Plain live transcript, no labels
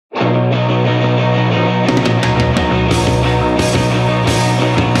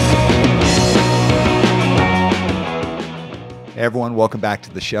everyone, welcome back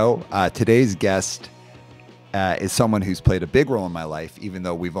to the show. Today's guest is someone who's played a big role in my life, even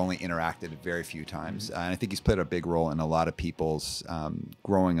though we've only interacted very few times. And I think he's played a big role in a lot of people's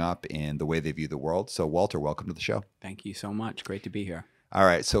growing up and the way they view the world. So Walter, welcome to the show. Thank you so much. Great to be here. All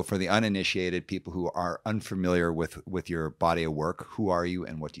right. So for the uninitiated, people who are unfamiliar with your body of work, who are you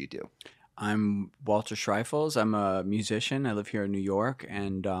and what do you do? I'm Walter Schreifels. I'm a musician. I live here in New York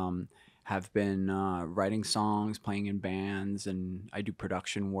and have been writing songs, playing in bands, and I do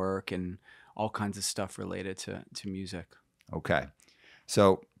production work and all kinds of stuff related to music. Okay.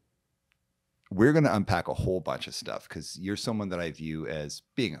 So we're going to unpack a whole bunch of stuff because you're someone that I view as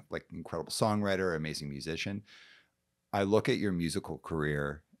being like an incredible songwriter, amazing musician. I look at your musical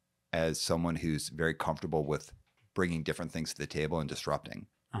career as someone who's very comfortable with bringing different things to the table and disrupting.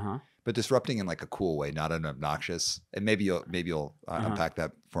 But disrupting in like a cool way, not an obnoxious. And maybe you'll unpack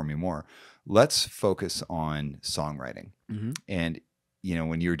that for me more. Let's focus on songwriting. And you know,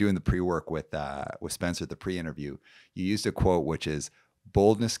 when you were doing the pre-work with Spencer, the pre-interview, you used a quote which is,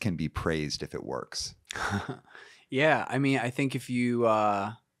 "Boldness can be praised if it works." Yeah, I mean, I think if you,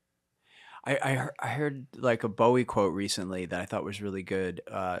 I heard like a Bowie quote recently that I thought was really good,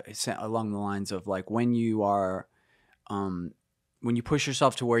 along the lines of like when you are, when you push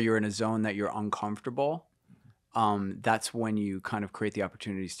yourself to where you're in a zone that you're uncomfortable, that's when you kind of create the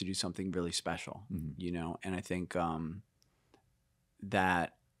opportunities to do something really special, you know? And I think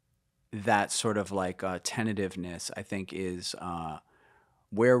that sort of like tentativeness, I think, is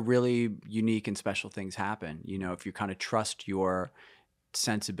where really unique and special things happen. You know, if you kind of trust your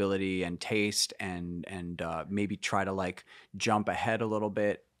sensibility and taste and maybe try to like jump ahead a little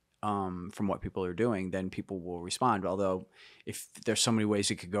bit from what people are doing, then people will respond. Although if there's so many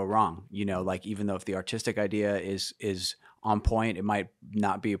ways it could go wrong, you know, like even though if the artistic idea is on point, it might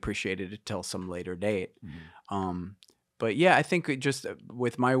not be appreciated until some later date. But yeah, I think just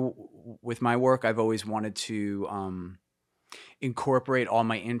with my work, I've always wanted to incorporate all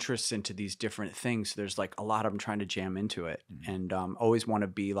my interests into these different things. There's like a lot of them trying to jam into it, and always want to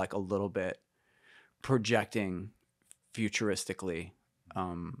be like a little bit projecting futuristically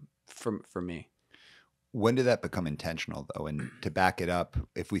for me. When did that become intentional, though? And to back it up,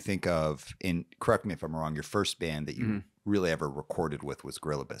 if we think of, and correct me if I'm wrong, your first band that you really ever recorded with was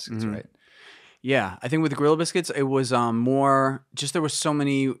Gorilla Biscuits, right? Yeah, I think with the Gorilla Biscuits, it was more just there were so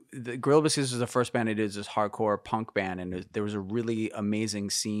many. The Gorilla Biscuits was the first band I did, this hardcore punk band, and there was a really amazing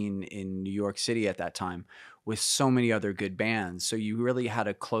scene in New York City at that time with so many other good bands. So you really had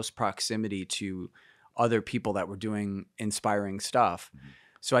a close proximity to other people that were doing inspiring stuff.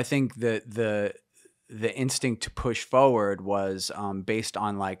 So I think the instinct to push forward was based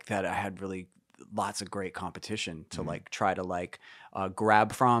on like that I had really lots of great competition to like try to like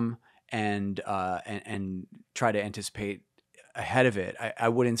grab from and try to anticipate ahead of it. I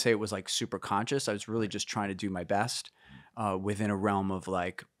wouldn't say it was like super conscious. I was really just trying to do my best within a realm of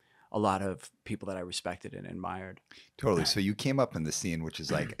like a lot of people that I respected and admired. Totally. So you came up in the scene, which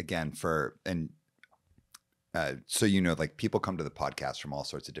is like, again, so you know, like people come to the podcast from all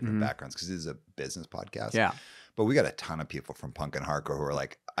sorts of different backgrounds because this is a business podcast. Yeah. But we got a ton of people from punk and hardcore who are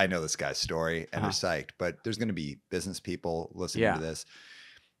like, I know this guy's story and they're psyched, but there's going to be business people listening to this.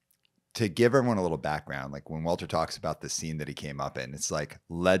 To give everyone a little background, like when Walter talks about the scene that he came up in, it's like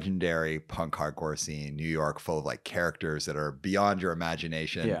legendary punk hardcore scene, New York, full of like characters that are beyond your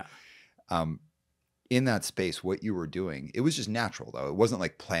imagination. Yeah. In that space, what you were doing, it was just natural though. It wasn't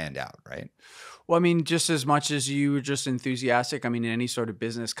like planned out, right? Well, I mean, just as much as you were just enthusiastic, I mean, in any sort of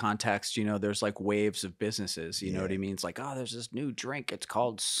business context, you know, there's like waves of businesses, you know what I mean? It's like, oh, there's this new drink. It's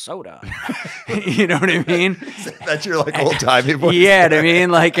called soda. You know what I mean? That's your like old timey voice. Yeah, I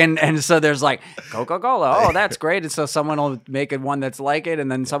mean, like, and so there's like Coca-Cola. Oh, that's great. And so someone will make one that's like it.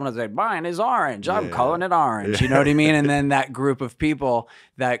 And then someone will say, mine is orange. I'm calling it orange. You know what I mean? And then that group of people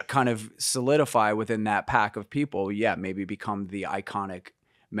that kind of solidify within that pack of people, maybe become the iconic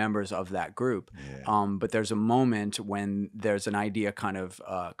members of that group. But there's a moment when there's an idea kind of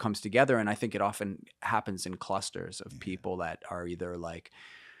comes together, and I think it often happens in clusters of people that are either like,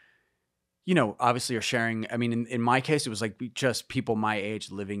 you know, obviously are sharing. I mean, in my case, it was like just people my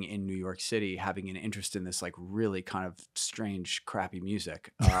age living in New York City having an interest in this like really kind of strange, crappy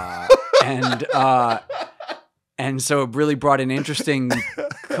music. And so it really brought an interesting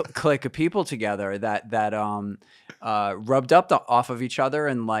clique of people together that rubbed up off of each other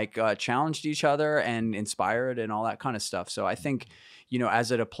and like challenged each other and inspired and all that kind of stuff. So I think, you know, as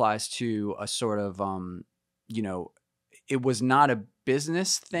it applies to a sort of, you know, it was not a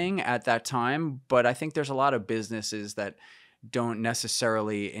business thing at that time, but I think there's a lot of businesses that don't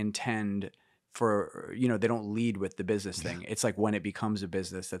necessarily intend for, they don't lead with the business thing. It's like when it becomes a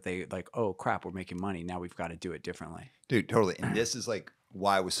business that they like, oh crap, we're making money. Now we've got to do it differently. Dude, totally. And this is like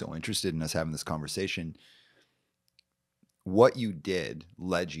why I was so interested in us having this conversation. What you did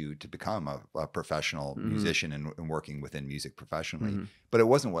led you to become a professional musician and working within music professionally. But it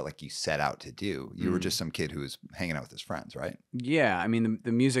wasn't what like you set out to do. You were just some kid who was hanging out with his friends, right? Yeah. I mean,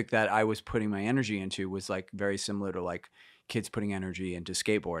 the music that I was putting my energy into was like very similar to like kids putting energy into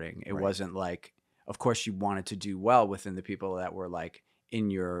skateboarding. It wasn't like, of course you wanted to do well within the people that were like in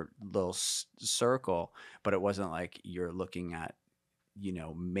your little circle, but it wasn't like you're looking at,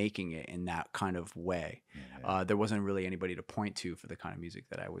 making it in that kind of way. There wasn't really anybody to point to for the kind of music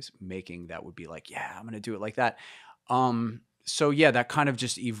that I was making that would be like, yeah, I'm going to do it like that. So yeah, that kind of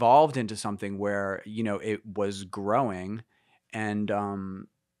just evolved into something where, it was growing and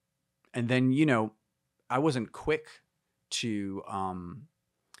then, I wasn't quick to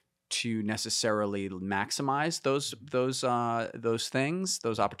necessarily maximize those things,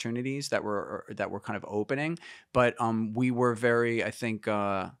 those opportunities that were kind of opening. But we were very, I think,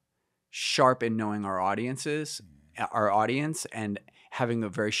 sharp in knowing our audience, and having a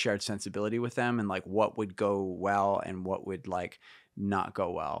very shared sensibility with them, and like what would go well and what would like not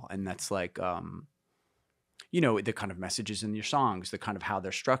go well. And that's like, the kind of messages in your songs, the kind of how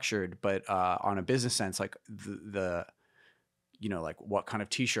they're structured, but on a business sense, like the like what kind of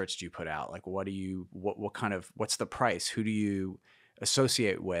t-shirts do you put out? Like what kind of, what's the price? Who do you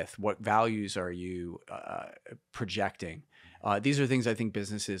associate with? What values are you projecting? These are things I think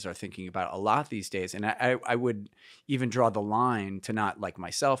businesses are thinking about a lot these days. And I would even draw the line to not like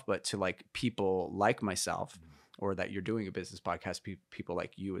myself, but to like people like myself, or that you're doing a business podcast, people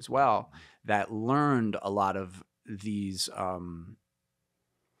like you as well, that learned a lot of these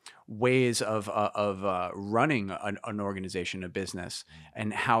ways of running an organization, a business,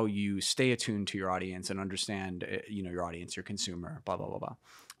 and how you stay attuned to your audience and understand, your audience, your consumer, blah, blah, blah,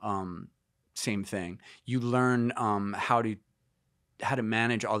 blah. Same thing. You learn how to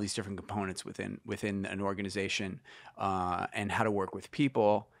manage all these different components within an organization, and how to work with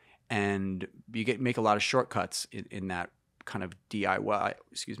people. And you make a lot of shortcuts in that kind of DIY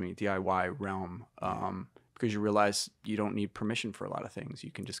realm. Because you realize you don't need permission for a lot of things. You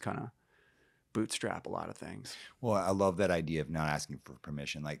can just kind of bootstrap a lot of things. Well, I love that idea of not asking for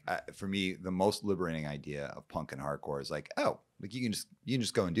permission. Like for me, the most liberating idea of punk and hardcore is like, oh, like you can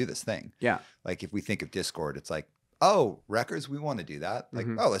just go and do this thing. Yeah. Like if we think of Discord, it's like, oh, records, we want to do that. Like,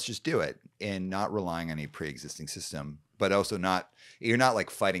 oh, let's just do it, and not relying on a pre-existing system, but also you're not like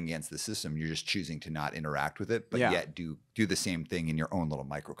fighting against the system. You're just choosing to not interact with it, but yet do the same thing in your own little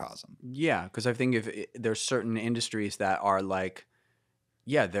microcosm. Yeah, because I think there's certain industries that are like,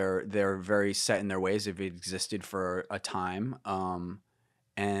 yeah, they're very set in their ways. They've existed for a time,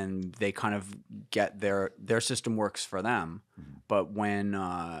 and they kind of get their system works for them. But when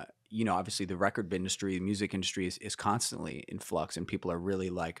obviously the record industry, the music industry is constantly in flux, and people are really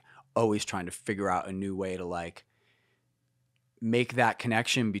like always trying to figure out a new way to like make that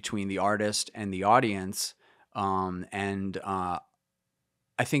connection between the artist and the audience. I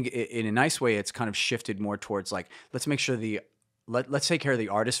think in a nice way, it's kind of shifted more towards like, let's make sure let's take care of the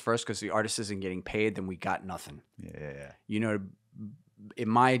artist first, because the artist isn't getting paid, then we got nothing. Yeah.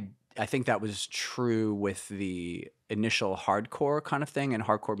 I think that was true with the initial hardcore kind of thing, and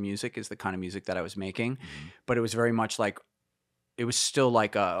hardcore music is the kind of music that I was making, but it was very much like, it was still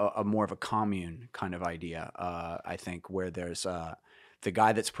like a more of a commune kind of idea, I think, where there's the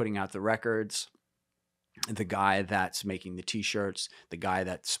guy that's putting out the records, the guy that's making the t-shirts, the guy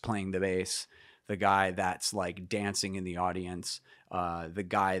that's playing the bass, the guy that's like dancing in the audience, the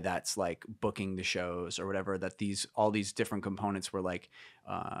guy that's like booking the shows or whatever, that all these different components were like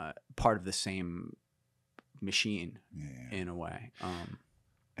part of the same machine in a way.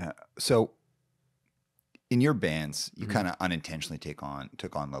 So in your bands, you kind of unintentionally took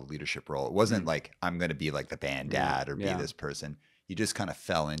on the leadership role. It wasn't like, I'm going to be like the band dad or be this person. You just kind of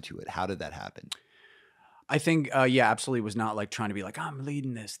fell into it. How did that happen? I think, absolutely, was not like trying to be like, I'm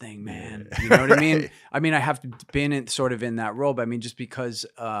leading this thing, man. You know what I mean? I mean, I have been sort of in that role, but I mean, just because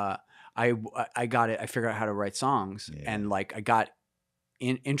I got it, I figured out how to write songs, and like I got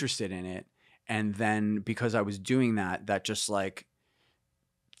interested in it, and then because I was doing that just like,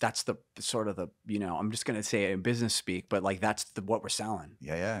 that's the sort of the, I'm just gonna say it in business speak, but like that's what we're selling.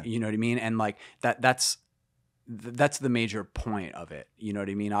 Yeah. You know what I mean? And like that's the major point of it. You know what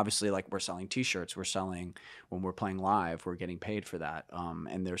I mean? Obviously, like we're selling t-shirts, we're selling, when we're playing live, we're getting paid for that.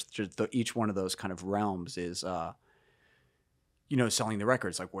 And there's just each one of those kind of realms is, selling the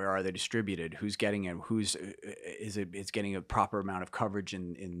records, like where are they distributed? Who's getting it? It's getting a proper amount of coverage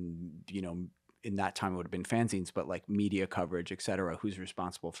in in that time it would have been fanzines, but like media coverage, et cetera, who's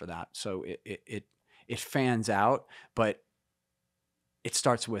responsible for that. So it fans out, but it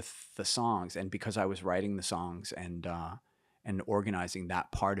starts with the songs. And because I was writing the songs and organizing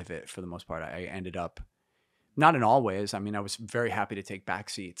that part of it, for the most part, I ended up, not in all ways. I mean, I was very happy to take back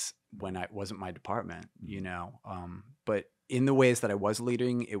seats when it wasn't my department, you know. But in the ways that I was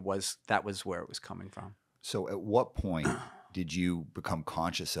leading, that was where it was coming from. So at what point did you become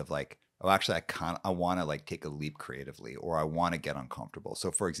conscious of like, oh, actually, I want to like take a leap creatively, or I want to get uncomfortable? So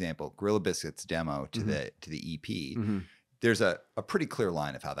for example, Gorilla Biscuits demo to the EP, there's a pretty clear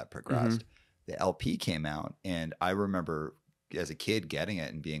line of how that progressed. The LP came out, and I remember as a kid getting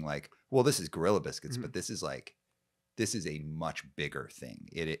it and being like, well, this is Gorilla Biscuits, but this is a much bigger thing.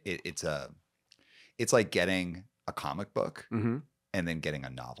 It's like getting a comic book and then getting a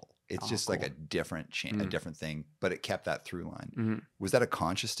novel. It's just cool. Like a different thing, but it kept that through line. Was that a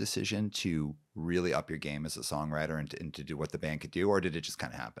conscious decision to really up your game as a songwriter and to do what the band could do, or did it just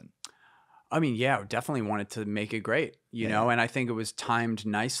kind of happen? I mean, yeah, definitely wanted to make it great, you know, and I think it was timed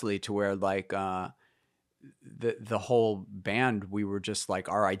nicely to where like the whole band, we were just like,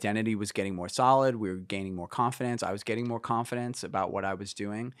 our identity was getting more solid. We were gaining more confidence. I was getting more confidence about what I was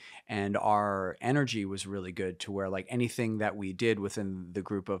doing, and our energy was really good to where like anything that we did within the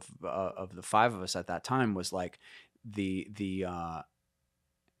group of the five of us at that time was like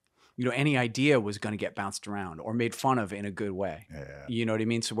you know, any idea was going to get bounced around or made fun of in a good way. You know what I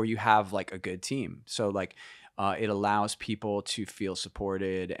mean? So where you have like a good team. So like it allows people to feel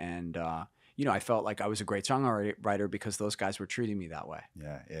supported, and you know, I felt like I was a great songwriter because those guys were treating me that way.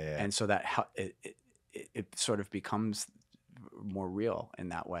 And so that it sort of becomes more real in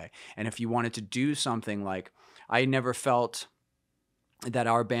that way. And if you wanted to do something like, I never felt that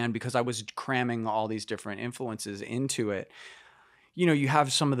our band, because I was cramming all these different influences into it, you know, you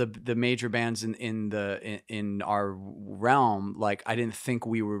have some of the major bands in our realm. Like, I didn't think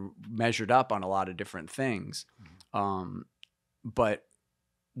we were measured up on a lot of different things, but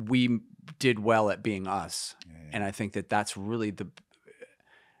we did well at being us. And I think that that's really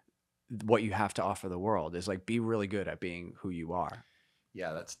what you have to offer the world, is like, be really good at being who you are.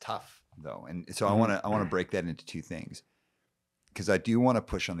 Yeah, that's tough though. And so I want to break that into two things, because I do want to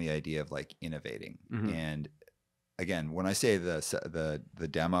push on the idea of like innovating. And again, when I say the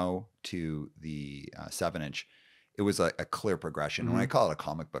demo to the 7-inch, it was a clear progression. When I call it a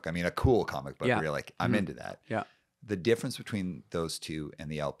comic book, I mean a cool comic book. Where you're like, I'm into that. The difference between those two and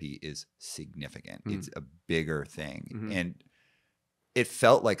the LP is significant. It's a bigger thing. And it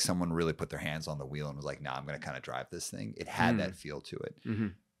felt like someone really put their hands on the wheel and was like, nah, I'm going to kind of drive this thing. It had that feel to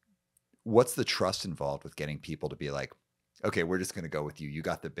it. What's the trust involved with getting people to be like, okay, we're just going to go with you. You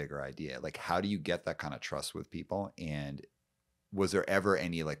got the bigger idea. Like, how do you get that kind of trust with people? And was there ever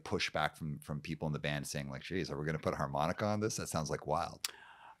any like pushback from people in the band saying like, geez, are we going to put a harmonica on this? That sounds like wild.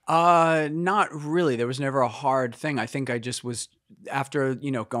 Not really. There was never a hard thing. I think I just was, after,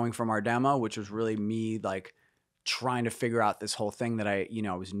 you know, going from our demo, which was really me like trying to figure out this whole thing that I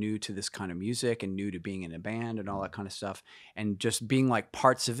was new to this kind of music and new to being in a band and all that kind of stuff. And just being like,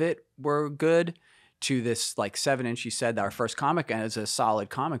 parts of it were good, to this like 7-inch. You said that our first comic is a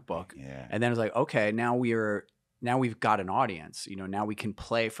solid comic book. And then it was like, okay, now we've got an audience, you know, now we can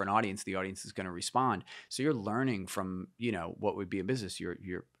play for an audience. The audience is going to respond. So you're learning from, you know, what would be a business.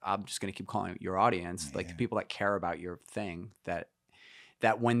 I'm just going to keep calling it your audience, like the people that care about your thing, that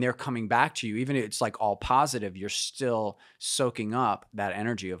when they're coming back to you, even if it's like all positive, you're still soaking up that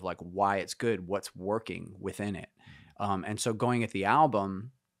energy of like why it's good, what's working within it. And so going at the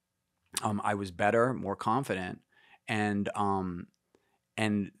album, I was better, more confident, and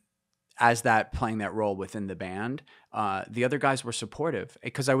as that playing that role within the band, the other guys were supportive,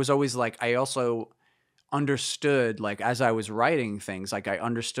 because I was always like, I also understood, like, as I was writing things, like I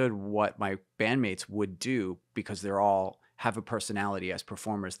understood what my bandmates would do, because they're all have a personality as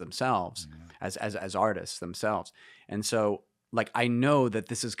performers themselves, as artists themselves, and so like I know that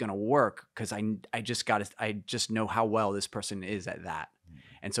this is going to work because I just know how well this person is at that.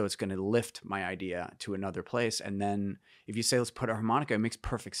 And so it's going to lift my idea to another place. And then if you say, let's put a harmonica, it makes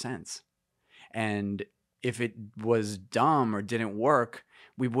perfect sense. And if it was dumb or didn't work,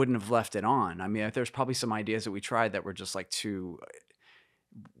 we wouldn't have left it on. I mean, there's probably some ideas that we tried that were just like too,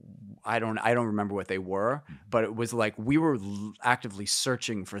 I don't remember what they were, but it was like we were actively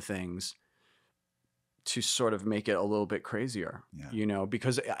searching for things to sort of make it a little bit crazier, you know,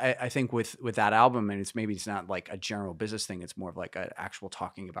 because I think with that album, and it's not like a general business thing, it's more of like an actual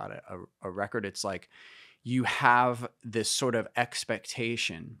talking about a record. It's like you have this sort of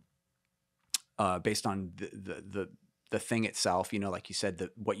expectation based on the the thing itself, you know, like you said,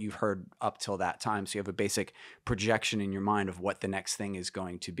 what you've heard up till that time. So you have a basic projection in your mind of what the next thing is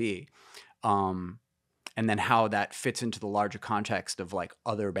going to be. And then how that fits into the larger context of like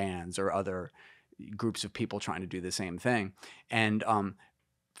other bands or other groups of people trying to do the same thing. And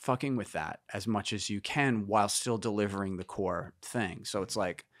fucking with that as much as you can while still delivering the core thing. So it's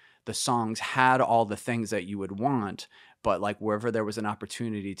like the songs had all the things that you would want, but like wherever there was an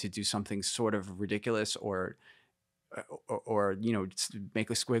opportunity to do something sort of ridiculous or you know, make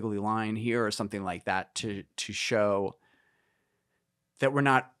a squiggly line here or something like that to show that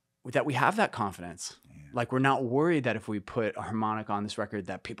that we have that confidence. Like we're not worried that if we put a harmonic on this record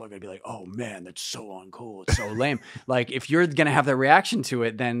that people are going to be like, oh man, that's so uncool. It's so lame. Like if you're going to have that reaction to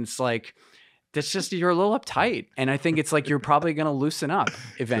it, then it's like, that's just, you're a little uptight. And I think it's like, you're probably going to loosen up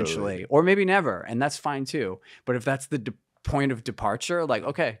eventually, totally. Or maybe never. And that's fine too. But if that's the point of departure, like,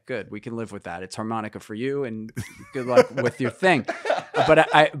 okay, good. We can live with that. It's harmonica for you and good luck with your thing.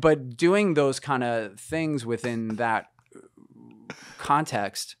 But doing those kind of things within that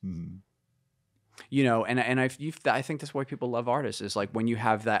context, you know, and I think that's why people love artists, is like when you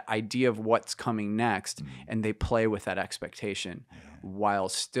have that idea of what's coming next and they play with that expectation while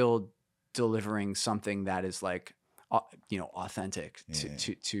still delivering something that is like, you know, authentic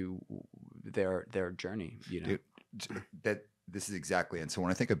to their journey, you know. Dude, this is exactly. And so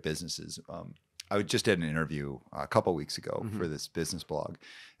when I think of businesses, I just did an interview a couple of weeks ago for this business blog,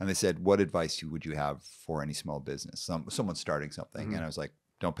 and they said, what advice would you have for any small business? Someone starting something. And I was like,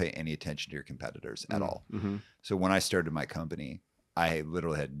 don't pay any attention to your competitors at all. So when I started my company, I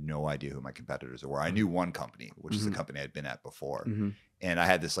literally had no idea who my competitors were. I knew one company, which is the company I'd been at before. And I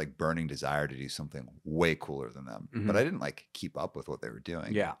had this like burning desire to do something way cooler than them, but I didn't like keep up with what they were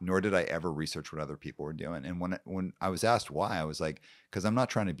doing. Nor did I ever research what other people were doing. And when I was asked why, I was like, because I'm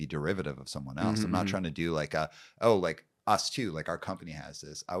not trying to be derivative of someone else. I'm not trying to do like like us too, like our company has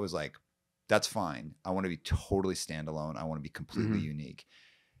this. I was like, that's fine. I want to be totally standalone. I want to be completely unique.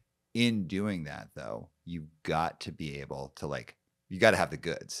 In doing that though, you've got to be able to like, you got to have the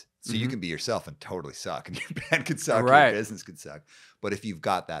goods. So you can be yourself and totally suck, and your band could suck, your business could suck. But if you've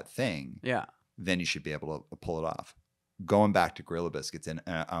got that thing, then you should be able to pull it off. Going back to Gorilla Biscuits, and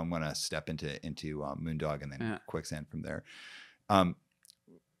I'm going to step into Moondog and then Quicksand from there.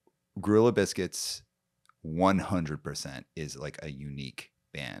 Gorilla Biscuits 100% is like a unique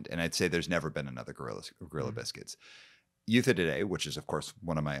band. And I'd say there's never been another Gorilla Biscuits. Youth of Today, which is of course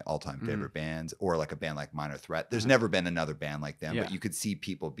one of my all-time favorite bands, or like a band like Minor Threat. There's never been another band like them, but you could see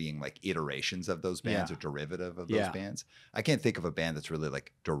people being like iterations of those bands or derivative of those bands. I can't think of a band that's really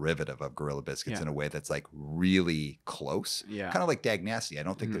like derivative of Gorilla Biscuits in a way that's like really close. Kind of like Dag Nasty. I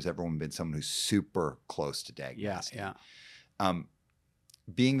don't think there's ever been someone who's super close to Dag Nasty.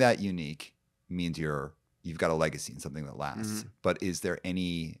 Being that unique means you've got a legacy and something that lasts. But is there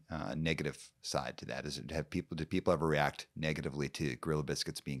any negative side to that? Did people ever react negatively to Gorilla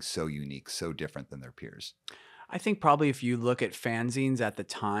Biscuits being so unique, so different than their peers? I think probably if you look at fanzines at the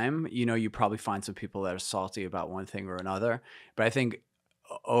time, you know, you probably find some people that are salty about one thing or another. But I think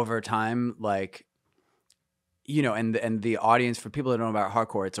over time, like, you know, and the audience, for people that don't know about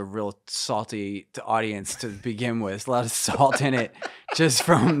hardcore, it's a real salty audience to begin with. There's a lot of salt in it, it's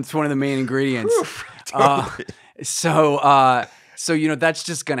one of the main ingredients. Oof, totally. So you know, that's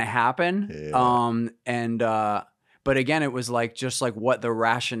just gonna happen. But again, it was like just like what the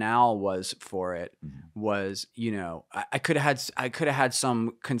rationale was for it was, you know, I could have had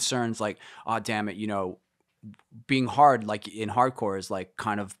some concerns like, oh damn it, you know, being hard like in hardcore is like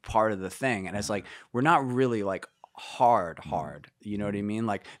kind of part of the thing, and it's like we're not really like hard, you know what I mean?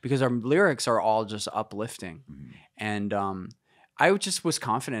 Like, because our lyrics are all just uplifting, and I just was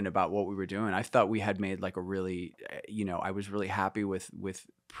confident about what we were doing. I thought we had made like a really, you know, I was really happy with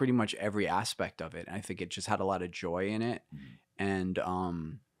pretty much every aspect of it. And I think it just had a lot of joy in it, and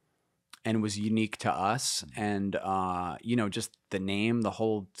was unique to us. And, you know, just the name, the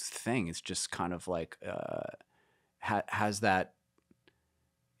whole thing is just kind of like, has that,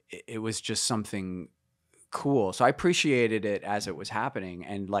 it was just something cool. So I appreciated it as it was happening.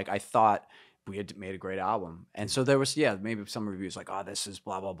 And like, I thought we had made a great album. And so there was, maybe some reviews like, oh, this is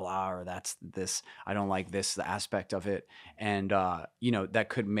blah, blah, blah, or that's this, I don't like this, the aspect of it. And, you know,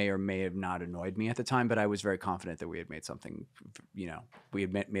 that may or may have not annoyed me at the time, but I was very confident that we had made something, you know, we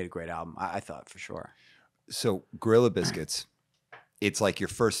had made a great album. I thought for sure. So Gorilla Biscuits, it's like your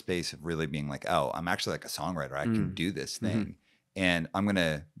first space of really being like, oh, I'm actually like a songwriter. I can do this thing. And I'm going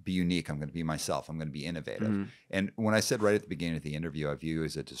to be unique. I'm going to be myself. I'm going to be innovative. And when I said right at the beginning of the interview, I view you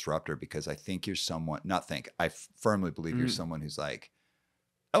as a disruptor because I think you're someone, I firmly believe you're someone who's like,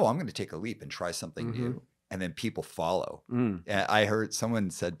 oh, I'm going to take a leap and try something new. and then people follow. Mm. I heard someone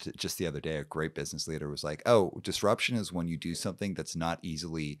said just the other day, a great business leader was like, oh, disruption is when you do something that's not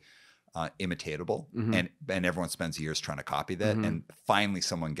easily imitatable, Mm-hmm. and everyone spends years trying to copy that, Mm-hmm. and finally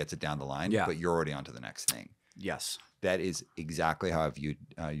someone gets it down the line, Yeah. but you're already on to the next thing. Yes. That is exactly how I viewed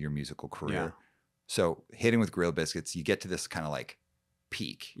your musical career. Yeah. So hitting with Gorilla Biscuits, you get to this kind of like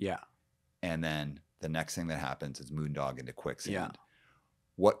peak, Yeah. and then the next thing that happens is Moondog into Quicksand. Yeah.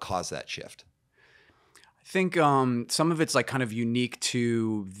 What caused that shift? I think some of it's like kind of unique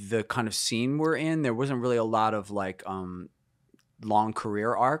to the kind of scene we're in. There wasn't really a lot of like long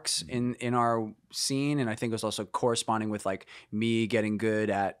career arcs in our scene, and I think it was also corresponding with like me getting good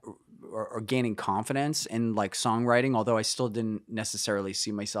at or gaining confidence in like songwriting. Although I still didn't necessarily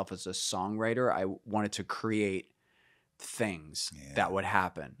see myself as a songwriter, I wanted to create things that would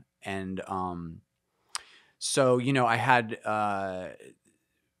happen, and so I had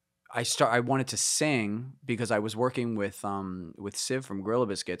I wanted to sing because I was working with Civ from Gorilla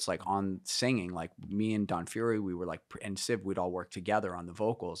Biscuits, like on singing. Like me and Don Fury, we were like, and Civ, we'd all work together on the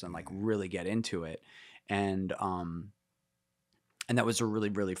vocals and like really get into it, and that was a really,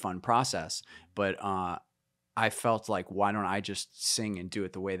 really fun process. But I felt like, why don't I just sing and do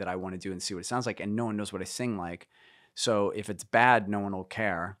it the way that I want to do and see what it sounds like? And no one knows what I sing like, so if it's bad, no one will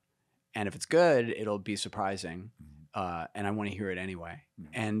care, and if it's good, it'll be surprising. And I want to hear it anyway.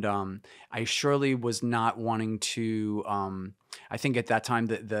 And I surely was not wanting to. I think at that time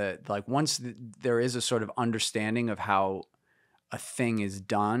that like once there is a sort of understanding of how a thing is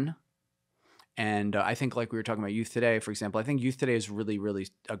done, and I think like we were talking about Youth Today, for example. I think Youth Today is really, really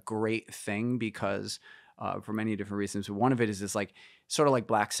a great thing because for many different reasons. One of it is like sort of like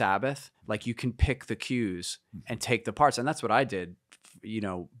Black Sabbath. Like you can pick the cues and take the parts, and that's what I did.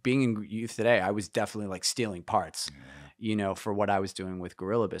 Being in Youth Today, I was definitely like stealing parts, for what I was doing with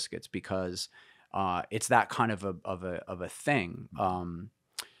Gorilla Biscuits, because it's that kind of a thing. But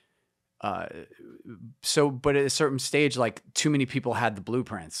at a certain stage, like too many people had the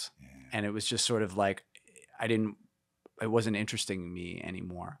blueprints, and it was just sort of like it wasn't interesting to me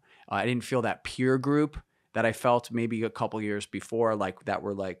anymore. I didn't feel that peer group that I felt maybe a couple years before, like that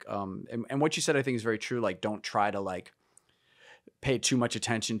were like, and what you said, I think is very true. Like, don't try to like pay too much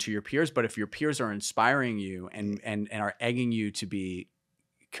attention to your peers, but if your peers are inspiring you and are egging you to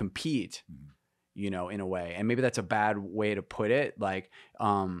compete, in a way, and maybe that's a bad way to put it, like,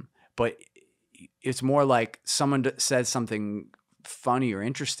 but it's more like someone says something funny or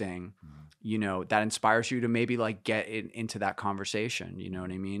interesting, that inspires you to maybe like get into that conversation, you know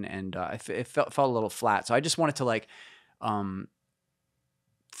what I mean? And it felt a little flat. So I just wanted to like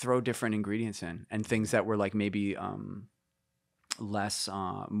throw different ingredients in and things that were like maybe less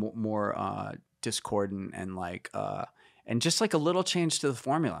more discordant and like and just like a little change to the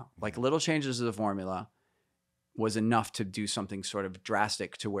formula. Like little changes to the formula was enough to do something sort of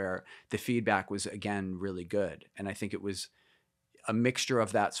drastic to where the feedback was again really good. And I think it was a mixture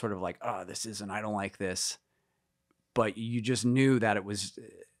of that sort of like, oh, I don't like this, but you just knew that it was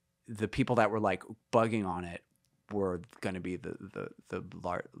the people that were like bugging on it were going to be the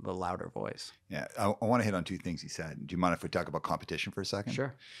louder voice. Yeah, I want to hit on two things you said. Do you mind if we talk about competition for a second?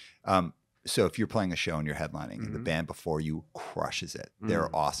 Sure. So if you're playing a show and you're headlining, and the band before you crushes it,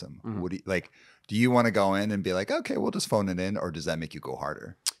 they're awesome. What do you want to go in and be like, okay, we'll just phone it in, or does that make you go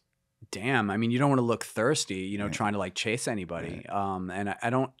harder? Damn, I mean, you don't want to look thirsty, trying to like chase anybody. Right.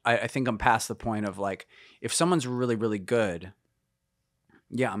 And I think I'm past the point of like, if someone's really, really good,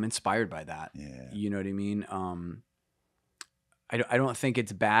 yeah, I'm inspired by that. Yeah. You know what I mean? I don't think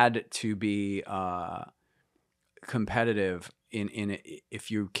it's bad to be competitive in if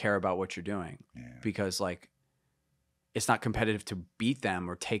you care about what you're doing, because like it's not competitive to beat them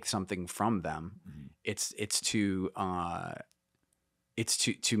or take something from them. It's to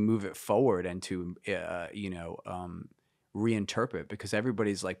move it forward and to reinterpret, because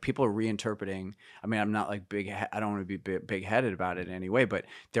everybody's like, people are reinterpreting. I mean, I'm not like I don't want to be big headed about it in any way, but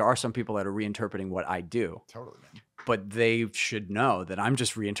there are some people that are reinterpreting what I do. Totally, man. But they should know that I'm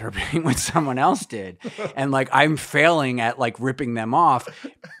just reinterpreting what someone else did. And like, I'm failing at like ripping them off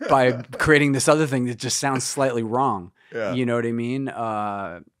by creating this other thing that just sounds slightly wrong. Yeah. You know what I mean?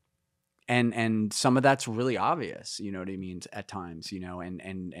 And some of that's really obvious, you know what I mean, at times,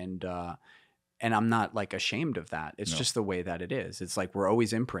 and I'm not like ashamed of that. It's just the way that it is. It's like, we're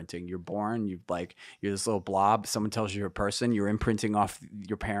always imprinting. You're born, you're this little blob. Someone tells you you're a person, you're imprinting off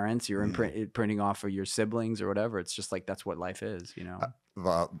your parents, you're imprinting off of your siblings or whatever. It's just like, that's what life is,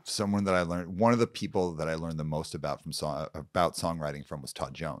 Someone that I learned, one of the people that I learned the most about songwriting from was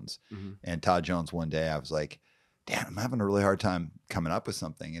Todd Jones. And Todd Jones, one day I was like, damn, I'm having a really hard time coming up with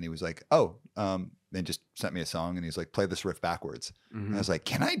something. And he was like, oh, then just sent me a song and he's like, play this riff backwards. And I Mhm. was like,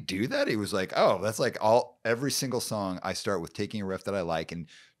 can I do that? He was like, oh, that's like every single song I start with taking a riff that I like and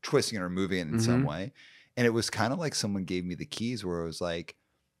twisting it or moving it in some Mhm. way. And it was kind of like someone gave me the keys where it was like,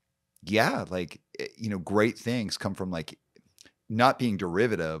 yeah, like, great things come from like not being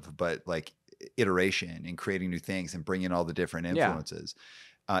derivative, but like iteration and creating new things and bringing all the different Yeah. influences.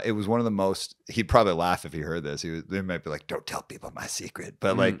 It was one of the most, he'd probably laugh if he heard this. They might be like, don't tell people my secret.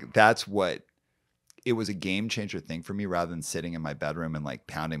 But Mhm. like, that's what, it was a game changer thing for me rather than sitting in my bedroom and like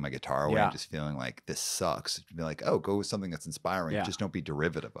pounding my guitar away Yeah. and just feeling like this sucks. To be like, oh, go with something that's inspiring. Yeah. Just don't be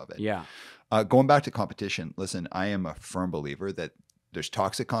derivative of it. Yeah. Going back to competition, listen, I am a firm believer that there's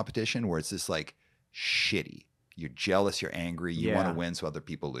toxic competition where it's just like shitty. You're jealous, you're angry, you want to Yeah. win so other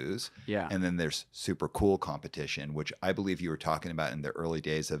people lose. Yeah. And then there's super cool competition, which I believe you were talking about in the early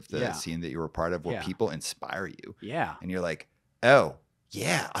days of the Yeah. scene that you were a part of, where Yeah. people inspire you. Yeah. And you're like, oh,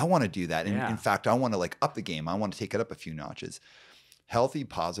 yeah, I want to do that. And Yeah. in fact, I want to like up the game. I want to take it up a few notches. Healthy,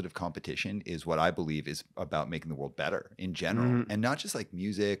 positive competition is what I believe is about making the world better in general. Mhm. And not just like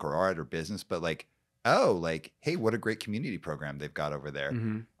music or art or business, but like, oh, like, hey, what a great community program they've got over there.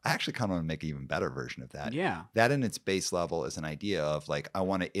 Mhm. I actually kind of want to make an even better version of that. Yeah. That in its base level is an idea of like, I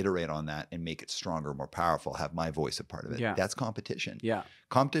want to iterate on that and make it stronger, more powerful, have my voice a part of it. Yeah. That's competition. Yeah.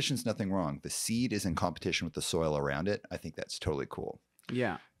 Competition's nothing wrong. The seed is in competition with the soil around it. I think that's totally cool.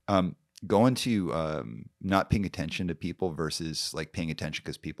 Yeah. Going to not paying attention to people versus like paying attention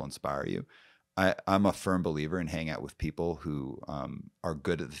because people inspire you. I'm a firm believer in hang out with people who are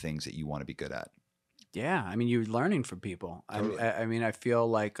good at the things that you want to be good at. Yeah. I mean, you're learning from people. Totally. I mean, I feel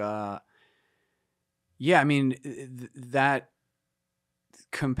like, yeah, I mean, that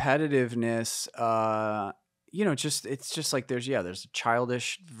competitiveness, it's just like there's a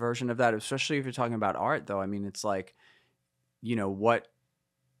childish version of that, especially if you're talking about art, though. I mean, it's like,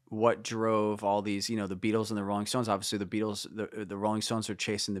 what drove all these, the Beatles and the Rolling Stones. Obviously, the Rolling Stones are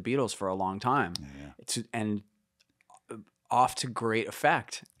chasing the Beatles for a long time. Yeah. And off to great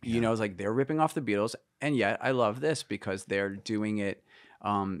effect. Yeah. It's like they're ripping off the Beatles, and yet I love this because they're doing it.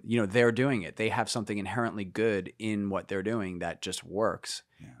 They're doing it. They have something inherently good in what they're doing that just works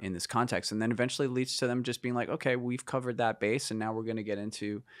in this context, and then eventually leads to them just being like, okay, we've covered that base, and now we're going to get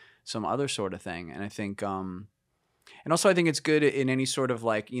into some other sort of thing. And I think, and also I think it's good in any sort of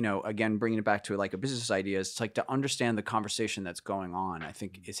like, again, bringing it back to like a business idea, it's like to understand the conversation that's going on, I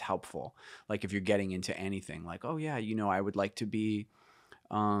think is helpful. Like if you're getting into anything like, oh yeah, I would like to be,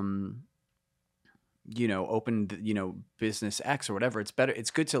 open, business X or whatever. It's better.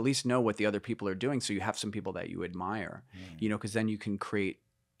 It's good to at least know what the other people are doing. So you have some people that you admire, because then you can create,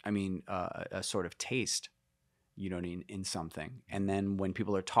 a sort of taste, in something. And then when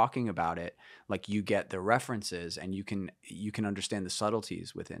people are talking about it, like you get the references and you can understand the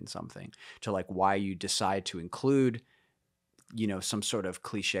subtleties within something to like why you decide to include, some sort of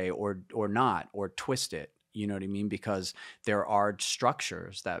cliche or not, or twist it, you know what I mean? Because there are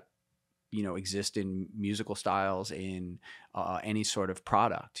structures that, exist in musical styles, in any sort of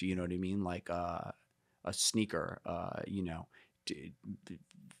product, you know what I mean? Like a sneaker,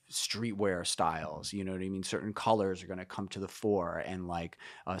 streetwear styles, you know what I mean? Certain colors are going to come to the fore, and like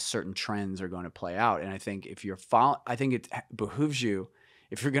certain trends are going to play out. And I think if you're I think it behooves you,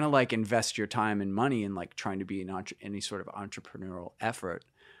 if you're going to like invest your time and money in like trying to be any sort of entrepreneurial effort,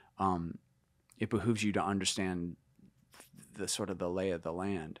 it behooves you to understand the sort of the lay of the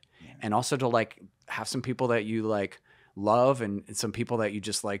land, and also to like have some people that you like love and some people that you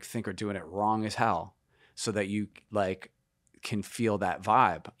just like think are doing it wrong as hell, so that you like can feel that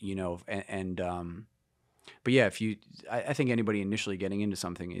vibe, but yeah, I think anybody initially getting into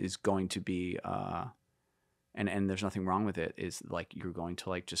something is going to be, and there's nothing wrong with it, is like you're going to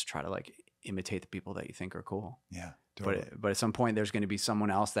like just try to like imitate the people that you think are cool. Yeah. Totally. But at some point there's going to be someone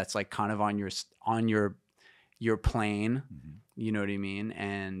else that's like kind of on your plane, you know what I mean?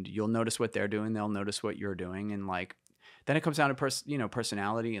 And you'll notice what they're doing, they'll notice what you're doing, and like then it comes down to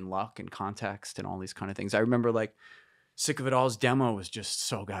personality and luck and context and all these kind of things. I remember like Sick of It All's demo was just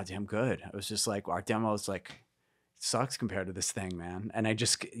so goddamn good. It was just like, our demo is like, sucks compared to this thing, man. And I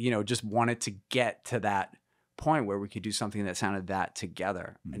just, just wanted to get to that point where we could do something that sounded that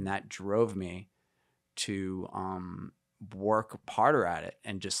together. And that drove me to work harder at it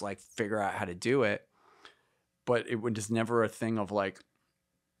and just like figure out how to do it. But it was just never a thing of like,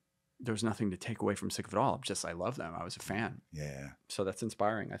 there's nothing to take away from Sick of It All. I love them. I was a fan. Yeah. So that's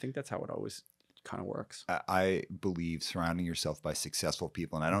inspiring. I think that's how it always kind of works. I believe surrounding yourself by successful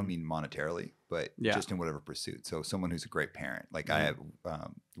people, and I don't mean monetarily, but Yeah. just in whatever pursuit. So someone who's a great parent, like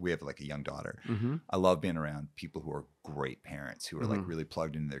we have like a young daughter. Mm-hmm. I love being around people who are great parents, who are like really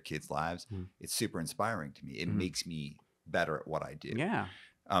plugged into their kids' lives. It's super inspiring to me. It makes me better at what I do. Yeah.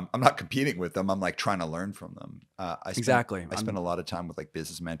 I'm not competing with them. I'm like trying to learn from them. I spend a lot of time with like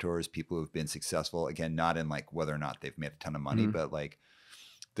business mentors, people who have been successful. Again, not in like whether or not they've made a ton of money, but like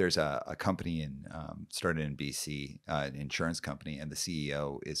there's a company started in BC, an insurance company, and the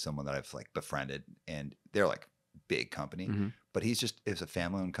CEO is someone that I've like befriended, and they're like big company, but it's a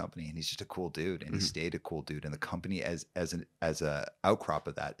family-owned company, and he's just a cool dude, and he stayed a cool dude, and the company as a outcrop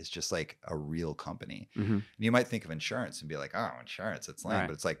of that is just like a real company. And you might think of insurance and be like, oh, insurance, it's lame,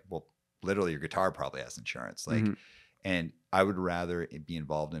 but it's like, well, literally your guitar probably has insurance, like. And I would rather be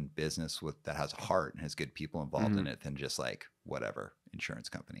involved in business that has a heart and has good people involved in it than just like whatever insurance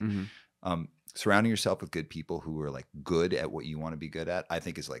company. Surrounding yourself with good people who are like good at what you want to be good at, I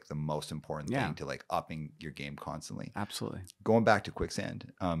think is like the most important thing to like upping your game constantly. Absolutely. Going back to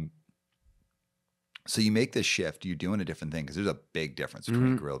Quicksand. So you make this shift, you're doing a different thing because there's a big difference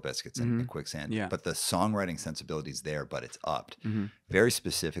between Gorilla Biscuits and Quicksand. Yeah. But the songwriting sensibility is there, but it's upped. Very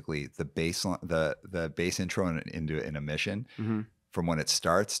specifically, the bass intro in a mission, from when it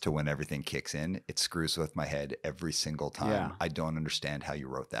starts to when everything kicks in, it screws with my head every single time. Yeah. I don't understand how you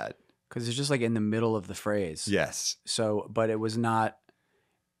wrote that. Because it's just like in the middle of the phrase. Yes. So, but it was not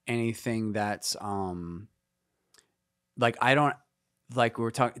anything that's like I don't. Like we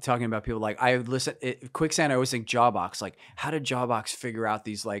were talking about people, like I listen Quicksand, I always think Jawbox, like how did Jawbox figure out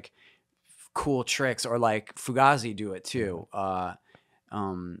these like cool tricks, or like Fugazi do it too.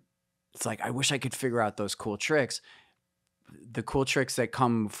 It's like, I wish I could figure out those cool tricks. The cool tricks that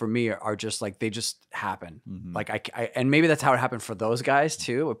come for me are just like, they just happen. Like I and maybe that's how it happened for those guys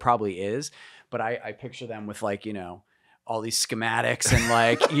too. It probably is, but I picture them with like, you know, all these schematics and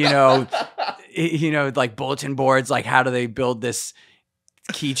like, like bulletin boards, like how do they build this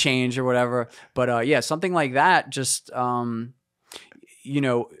key change or whatever. But yeah, something like that, just and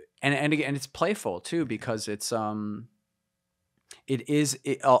again, it's playful too, because it's although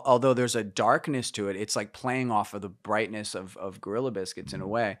there's a darkness to it, it's like playing off of the brightness of Gorilla Biscuits in a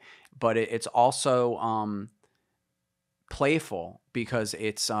way, but it's also playful because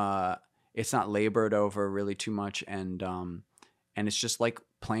it's not labored over really too much, and it's just like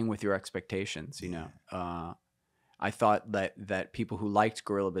playing with your expectations, I thought that people who liked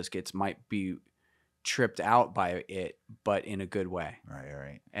Gorilla Biscuits might be tripped out by it, but in a good way.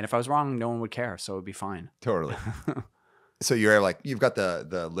 Right. And if I was wrong, no one would care, so it would be fine. Totally. So you're like, you've got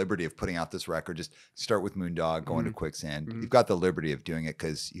the liberty of putting out this record. Just start with Moondog, going to Quicksand. You've got the liberty of doing it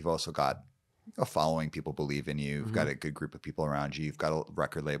because you've also got a following. People believe in you. You've got a good group of people around you. You've got a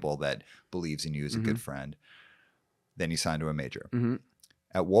record label that believes in you as a good friend. Then you sign to a major.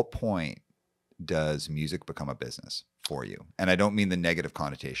 At what point does music become a business for you? And I don't mean the negative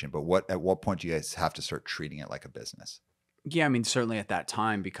connotation, but at what point do you guys have to start treating it like a business? Yeah, I mean, certainly at that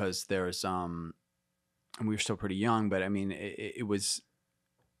time, because there's and we were still pretty young, but I mean,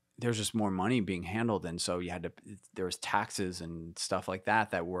 there's just more money being handled, and so there was taxes and stuff like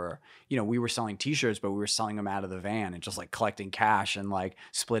that were, we were selling t-shirts, but we were selling them out of the van and just like collecting cash and like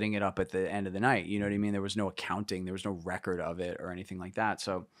splitting it up at the end of the night. You know what I mean? There was no accounting, there was no record of it or anything like that.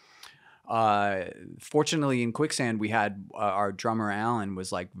 So fortunately in Quicksand, we had our drummer Alan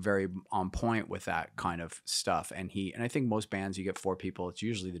was like very on point with that kind of stuff, and I think most bands, you get 4 people, it's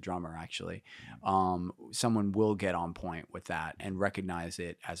usually the drummer actually. Someone will get on point with that and recognize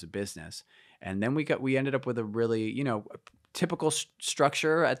it as a business. And then we ended up with a really typical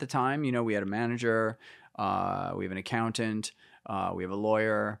structure at the time. We had a manager, we have an accountant, we have a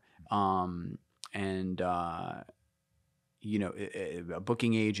lawyer, and a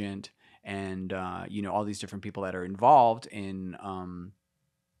booking agent, and all these different people that are involved in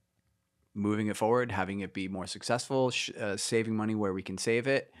moving it forward, having it be more successful, saving money where we can save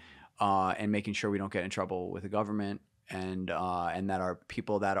it, and making sure we don't get in trouble with the government, and that our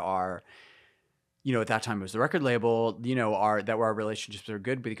people that are, at that time it was the record label, our relationships are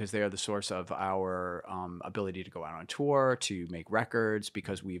good because they are the source of our ability to go out on tour, to make records,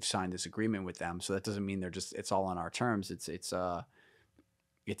 because we've signed this agreement with them. So that doesn't mean it's all on our terms. It's a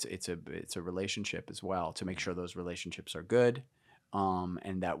relationship as well, to make sure those relationships are good,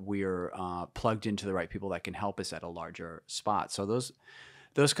 and that we're plugged into the right people that can help us at a larger spot. So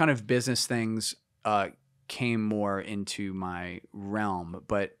those kind of business things came more into my realm,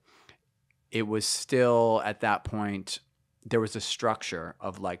 but it was still at that point, there was a structure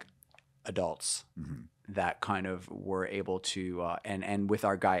of like adults that kind of were able to, and with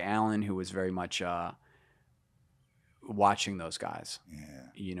our guy Alan, who was very much watching those guys. Yeah.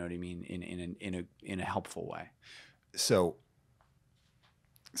 You know what I mean? In a helpful way. So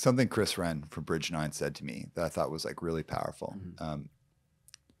something Chris Wren from Bridge 9 said to me that I thought was like really powerful. Mm-hmm.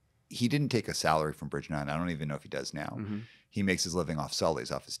 He didn't take a salary from Bridge 9. I don't even know if he does now. Mm-hmm. He makes his living off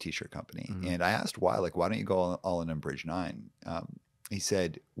Sully's, off his t-shirt company. Mm-hmm. And I asked why, like, why don't you go all in on Bridge 9? He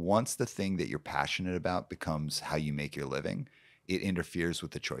said, once the thing that you're passionate about becomes how you make your living, it interferes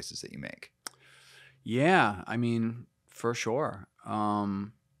with the choices that you make. Yeah, I mean, for sure. I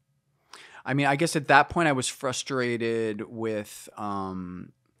mean, I guess at that point I was frustrated with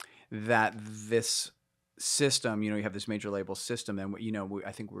that this system, you have this major label system, and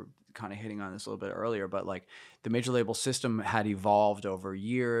I think we're kind of hitting on this a little bit earlier, but like the major label system had evolved over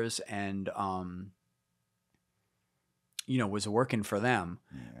years and was working for them,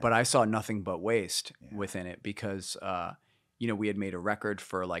 but I saw nothing but waste within it because we had made a record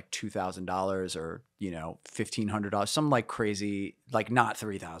for like $2,000 or $1,500, some like crazy, like not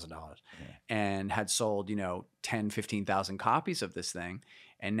 $3,000, and had sold 10, 15,000 copies of this thing,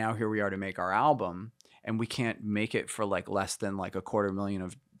 and now here we are to make our album, and we can't make it for like less than like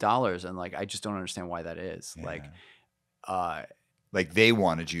 $250,000, and like I just don't understand why that is. Like they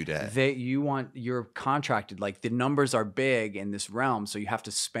wanted you to. You're contracted. Like the numbers are big in this realm, so you have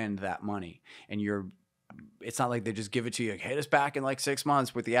to spend that money, and it's not like they just give it to you, like, hit us back in like 6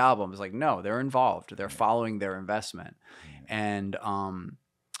 months with the album. It's like, no, they're involved. They're following their investment. And,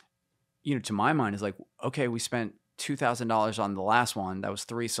 to my mind, it's like, okay, we spent $2,000 on the last one. That was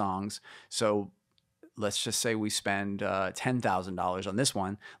 3 songs. So let's just say we spend $10,000 on this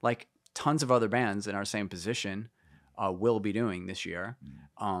one. Like tons of other bands in our same position will be doing this year.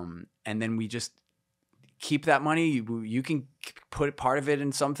 And then we just keep that money. You can put part of it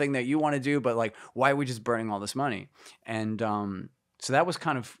in something that you want to do, but like, why are we just burning all this money? And so that was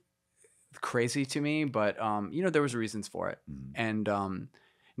kind of crazy to me, but there was reasons for it. And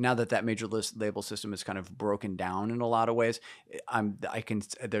now that major label system is kind of broken down in a lot of ways,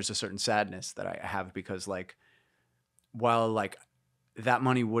 there's a certain sadness that I have because like, while like that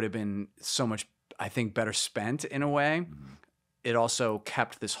money would have been so much, I think, better spent in a way, it also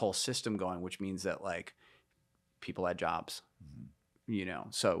kept this whole system going, which means that like people had jobs,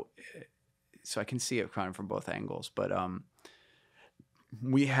 so I can see it kind of from both angles, but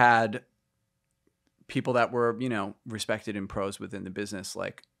we had people that were, respected in pros within the business,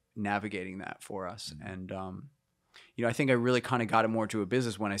 like navigating that for us. And, I think I really kind of got it more to a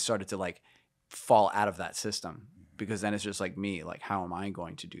business when I started to like fall out of that system, because then it's just like me, like, how am I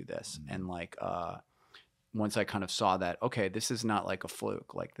going to do this? And like, once I kind of saw that, okay, this is not like a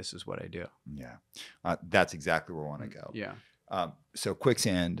fluke, like this is what I do. Yeah. That's exactly where I want to go. Yeah. So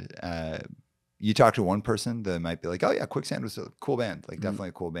Quicksand, you talk to one person that might be like, oh yeah, Quicksand was a cool band, like definitely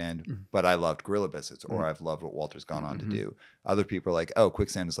a cool band, but I loved Gorilla Biscuits, or I've loved what Walter's gone on to do. Other people are like, oh,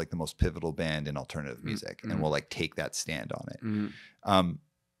 Quicksand is like the most pivotal band in alternative music, and we'll like take that stand on it.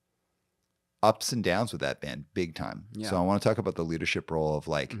 Ups and downs with that band, big time. Yeah. So I want to talk about the leadership role of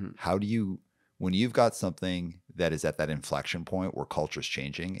like, how do you, when you've got something that is at that inflection point where culture's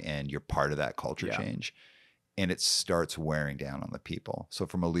changing and you're part of that culture change, and it starts wearing down on the people. So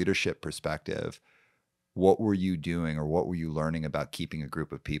from a leadership perspective, what were you doing or what were you learning about keeping a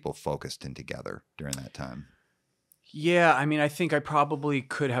group of people focused and together during that time? Yeah, I mean, I think I probably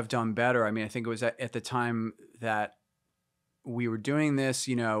could have done better. I mean, I think it was at the time that we were doing this,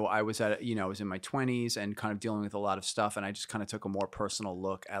 I was I was in my 20s and kind of dealing with a lot of stuff. And I just kind of took a more personal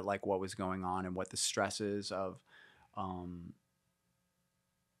look at like what was going on and what the stresses of,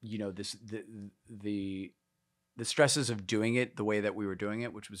 the stresses of doing it the way that we were doing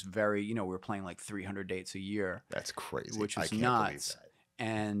it, which was very, we were playing like 300 dates a year. That's crazy. Which was I can't nuts. believe that.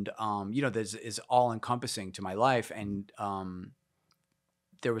 And, this is all encompassing to my life. And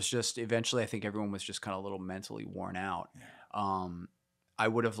there was just, eventually, I think everyone was just kind of a little mentally worn out. Yeah. I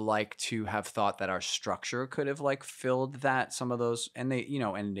would have liked to have thought that our structure could have like filled that, some of those, and they,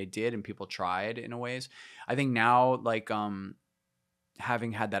 and they did, and people tried in a ways. I think now, like,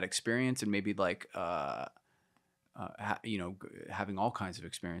 having had that experience and maybe like, having all kinds of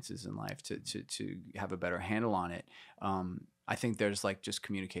experiences in life to have a better handle on it. I think there's like just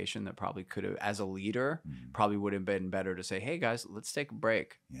communication that probably could have, as a leader, probably would have been better to say, hey guys, let's take a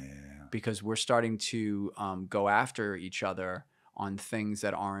break. Yeah. Because we're starting to go after each other on things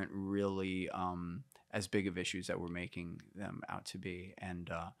that aren't really as big of issues that we're making them out to be.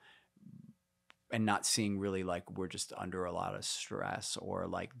 And not seeing really like we're just under a lot of stress, or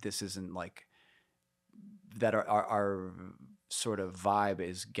like this isn't like that our sort of vibe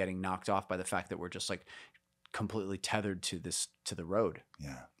is getting knocked off by the fact that we're just like completely tethered to the road.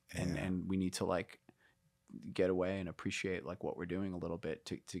 Yeah. And we need to like get away and appreciate like what we're doing a little bit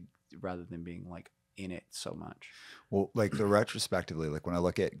to rather than being like in it so much. Well, like the retrospectively, like when I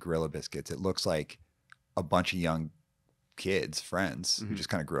look at Gorilla Biscuits, it looks like a bunch of young kids, friends who just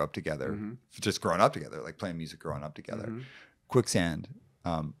kind of grew up together, just growing up together, like playing music, growing up together. Quicksand,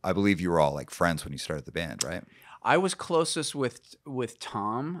 I believe you were all like friends when you started the band, right? I was closest with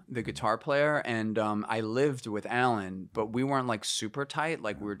Tom, the guitar player, and I lived with Alan, but we weren't like super tight.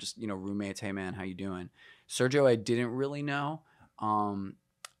 Like we were just, roommates. Hey man, how you doing? Sergio, I didn't really know.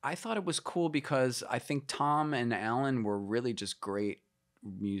 I thought it was cool because I think Tom and Alan were really just great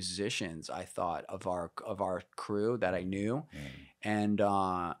musicians. I thought of our crew that I knew, and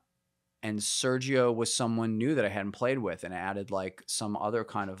Sergio was someone new that I hadn't played with, and added like some other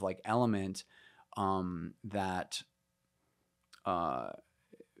kind of like element that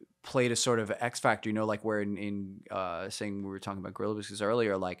played a sort of X factor, like where in saying we were talking about Gorilla Biscuits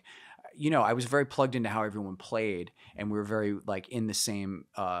earlier, like, I was very plugged into how everyone played, and we were very like in the same,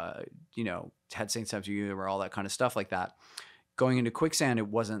 had the same sense of humor, all that kind of stuff like that. Going into Quicksand, it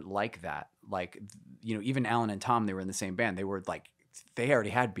wasn't like that. Like, even Alan and Tom, they were in the same band. They were like, they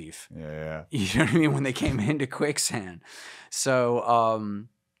already had beef. Yeah. You know what I mean? When they came into Quicksand. So,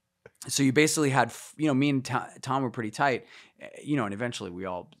 so you basically had, me and Tom were pretty tight, and eventually we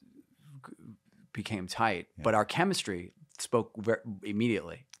all became tight, but our chemistry spoke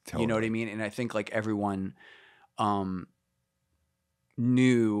immediately. Totally. You know what I mean? And I think like everyone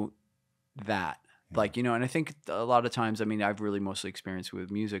knew that, like, and I think a lot of times, I mean, I've really mostly experienced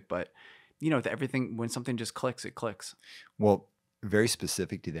with music, but with everything, when something just clicks, it clicks. Well, very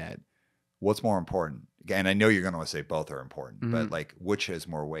specific to that, what's more important? And I know you're going to say both are important, but like, which has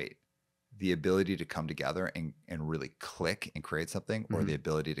more weight? The ability to come together and really click and create something, or the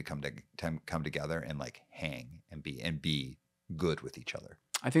ability to come together and like hang and be good with each other?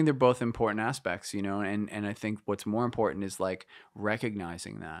 I think they're both important aspects, and I think what's more important is like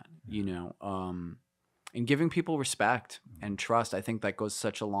recognizing that, and giving people respect and trust. I think that goes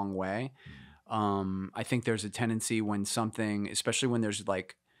such a long way. I think there's a tendency when something, especially when there's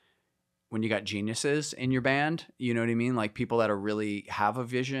like, when you got geniuses in your band, you know what I mean? Like people that are really have a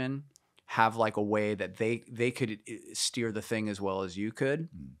vision, have like a way that they could steer the thing as well as you could,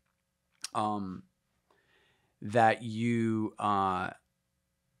 that you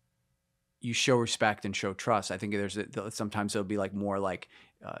show respect and show trust. I think sometimes there'll be like more like,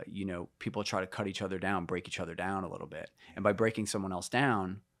 people try to cut each other down, break each other down a little bit. And by breaking someone else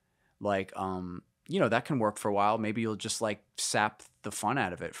down, like, that can work for a while. Maybe you'll just like sap the fun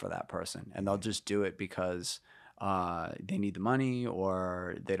out of it for that person, and they'll just do it because they need the money,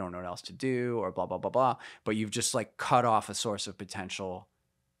 or they don't know what else to do, or blah, blah, blah, blah. But you've just like cut off a source of potential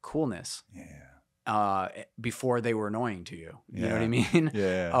coolness. Before they were annoying to you. You know what I mean?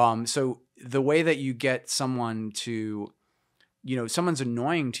 Yeah. So the way that you get someone to, someone's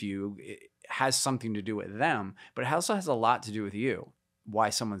annoying to you, it has something to do with them, but it also has a lot to do with you, why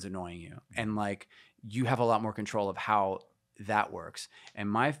someone's annoying you. And like, you have a lot more control of how that works. And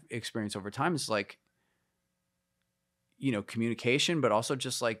my experience over time is like, communication, but also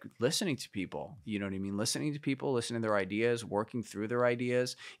just like listening to people, you know what I mean? Listening to people, listening to their ideas, working through their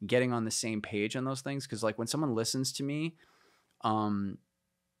ideas, getting on the same page on those things. Cause like when someone listens to me,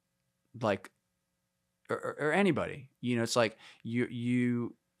 like, or anybody, it's like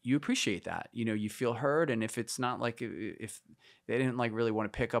you appreciate that, you feel heard. And if it's not like, if they didn't like really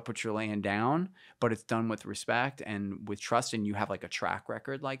want to pick up what you're laying down, but it's done with respect and with trust, and you have like a track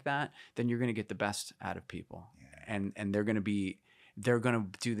record like that, then you're going to get the best out of people. And they're going to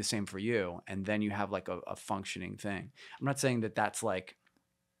do the same for you. And then you have like a functioning thing. I'm not saying that that's like,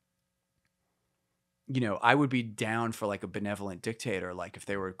 I would be down for like a benevolent dictator. Like if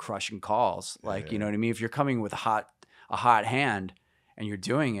they were crushing calls, like, you know what I mean? If you're coming with a hot hand and you're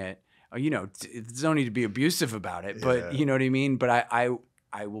doing it, there's no need to be abusive about it, but you know what I mean? But I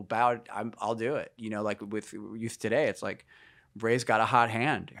will bow. I'll do it. Like with youth today, it's like, Ray's got a hot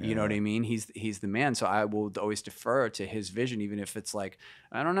hand. You know what I mean? He's the man. So I will always defer to his vision, even if it's like,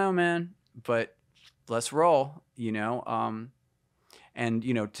 I don't know, man, but let's roll, and,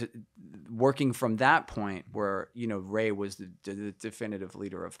 to working from that point where, Ray was the definitive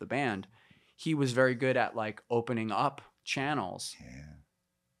leader of the band. He was very good at like opening up channels,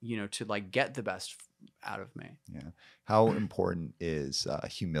 to like get the best out of me. Yeah. How important is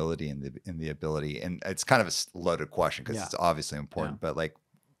humility in the ability? And it's kind of a loaded question because it's obviously important, but like,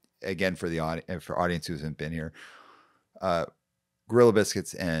 again, for the audience who hasn't been here, Gorilla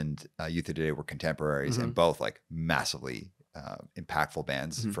Biscuits and Youth of Today were contemporaries and both like massively impactful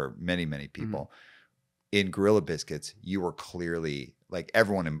bands Mhm. for many, many people. In Gorilla Biscuits, you were clearly like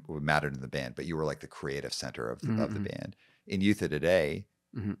everyone mattered in the band, but you were like the creative center of the Mhm. band. In Youth of Today,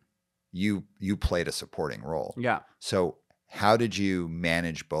 Mhm. you played a supporting role. Yeah. So how did you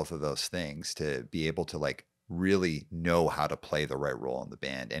manage both of those things to be able to like really know how to play the right role in the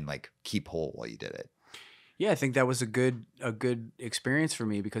band and like keep whole while you did it? Yeah, I think that was a good experience for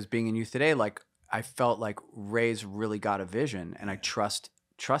me because being in Youth Today, like I felt like Ray's really got a vision and I trust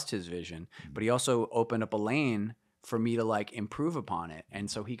his vision, but he also opened up a lane for me to like improve upon it. And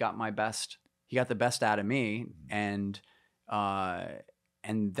so he got the best out of me uh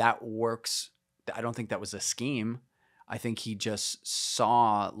and that works. I don't think that was a scheme. I think he just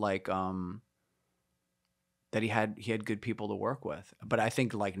saw like that he had good people to work with. But I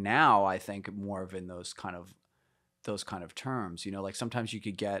think like now I think more of in those kind of terms, like sometimes you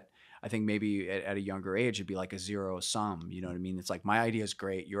could get, I think maybe at a younger age, it'd be like a zero sum, you know what I mean? It's like my idea is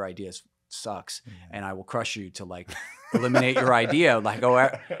great. Your idea sucks. And I will crush you to like eliminate your idea. Like, oh,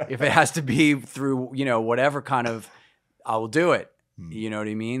 if it has to be through, whatever kind of, I will do it. You know what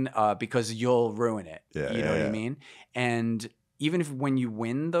I mean? Because you'll ruin it. Yeah, You know what I mean? And even if when you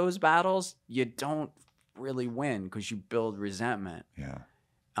win those battles, you don't really win because you build resentment. Yeah.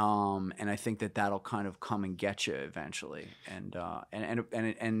 And I think that'll kind of come and get you eventually, and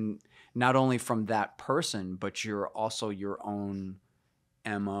not only from that person, but you're also your own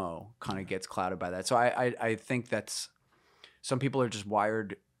MO kind of gets clouded by that. So I think that's some people are just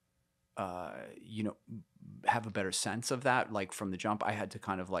wired, have a better sense of that. Like from the jump, I had to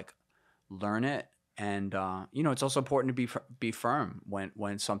kind of like learn it, and it's also important to be firm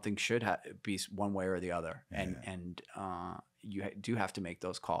when something should be one way or the other, and you do have to make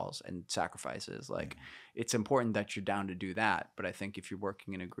those calls and sacrifices. Like it's important that you're down to do that, but I think if you're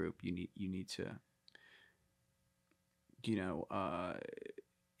working in a group, you need to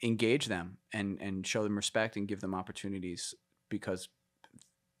engage them and show them respect and give them opportunities, because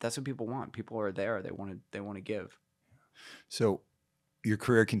that's what people want. People are there, they want to give. So your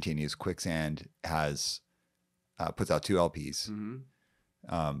career continues. Quicksand has puts out 2 LPs.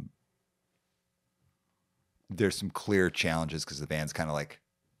 There's some clear challenges because the band's kind of like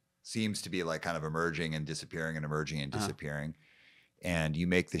seems to be like kind of emerging and disappearing and emerging and disappearing. And you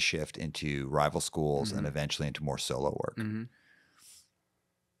make the shift into rival schools and eventually into more solo work.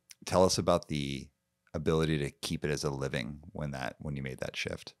 Tell us about the ability to keep it as a living when you made that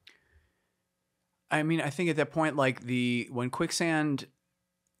shift. I mean, I think at that point, like when Quicksand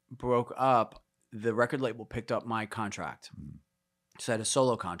broke up, the record label picked up my contract. So I had a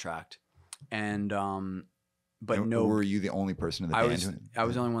solo contract, and were you the only person in the band? I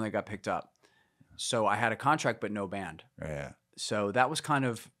was the only one that got picked up. So I had a contract, but no band. Yeah. So that was kind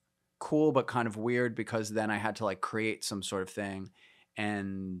of cool, but kind of weird, because then I had to like create some sort of thing,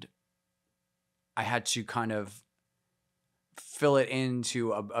 and I had to kind of fill it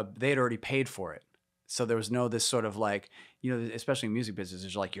into they had already paid for it. So there was no this sort of like, especially in music business,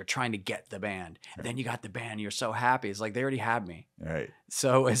 it's like you're trying to get the band, and then you got the band, and you're so happy. It's like they already had me. Right.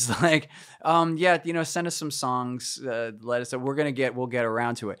 So it's like, send us some songs, let us know. We'll get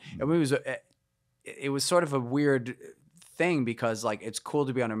around to it. I mean, it was sort of a weird thing, because like it's cool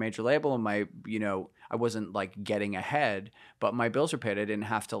to be on a major label, and I wasn't like getting ahead, but my bills were paid. I didn't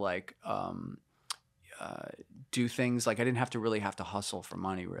have to like do things, like I didn't have to hustle for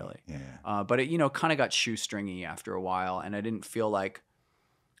money, really. Yeah. But it kind of got shoestringy after a while, and I didn't feel like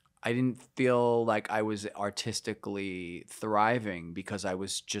I was artistically thriving, because I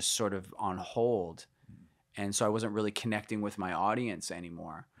was just sort of on hold, and so I wasn't really connecting with my audience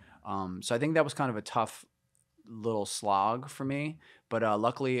anymore. So I think that was kind of a tough little slog for me, but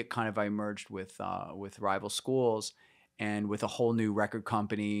luckily I merged with rival schools and with a whole new record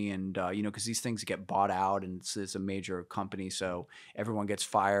company, and because these things get bought out, and it's a major company, so everyone gets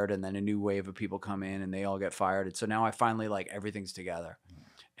fired, and then a new wave of people come in, and they all get fired, and so now I finally like everything's together,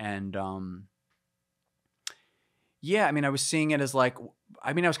 and I mean, I was seeing it as like,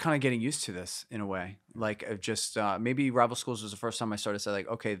 I was kind of getting used to this in a way, like of just maybe rival schools was the first time I started to say like,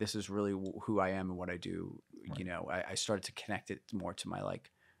 okay, this is really who I am and what I do. Right. I started to connect it more to my like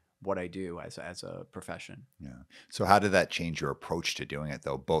what I do as a profession. Yeah. So how did that change your approach to doing it,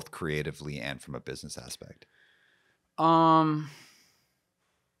 though, both creatively and from a business aspect? I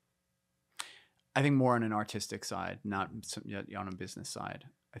think more on an artistic side, not on a business side.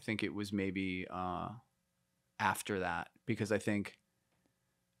 I think it was maybe after that, because I think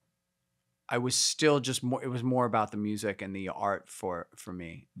I was still just more, it was more about the music and the art for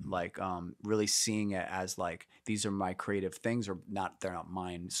me. Like really seeing it as like, these are my creative things, or not, they're not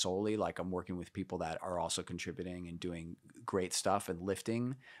mine solely. Like I'm working with people that are also contributing and doing great stuff and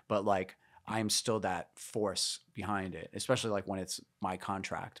lifting, but like I'm still that force behind it, especially like when it's my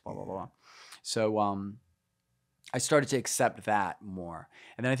contract, blah, blah, blah. So I started to accept that more.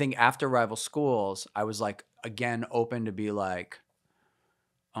 And then I think after Rival Schools, I was like, again, open to be like,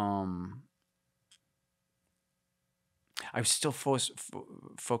 I was still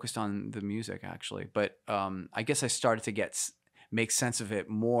focused on the music actually, but I guess I started to make sense of it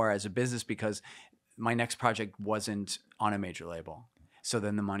more as a business, because my next project wasn't on a major label. So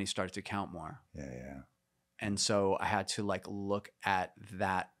then the money started to count more. Yeah. And so I had to like look at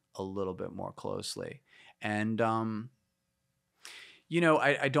that a little bit more closely. And, you know,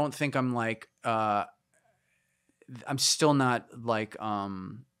 I don't think I'm like, I'm still not like,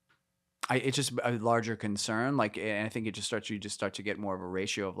 it's just a larger concern. Like, and I think you just start to get more of a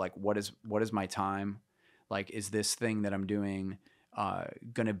ratio of like, what is my time? Like, is this thing that I'm doing,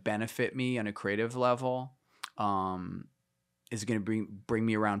 going to benefit me on a creative level? Is it going to bring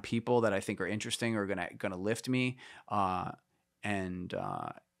me around people that I think are interesting or going to lift me? And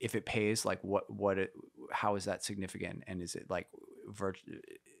if it pays, like how is that significant? And is it like,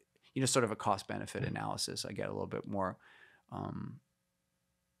 sort of a cost benefit analysis? I get a little bit more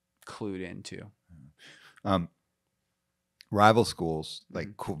clued into. Rival Schools,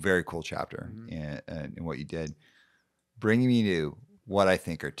 like cool, very cool chapter in what you did, bringing me to what I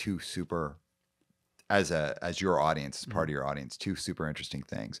think are two super, as your audience, as part of your audience, two super interesting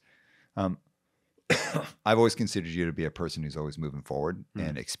things. I've always considered you to be a person who's always moving forward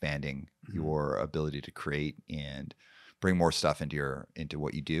and expanding your ability to create and bring more stuff into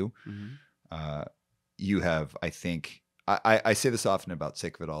what you do. You have, I think, I say this often about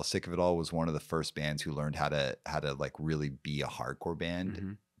Sick of It All. Sick of It All was one of the first bands who learned how to like really be a hardcore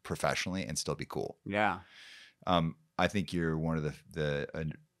band professionally and still be cool. Yeah. I think you're one of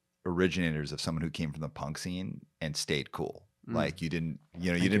the originators of someone who came from the punk scene and stayed cool. Like you didn't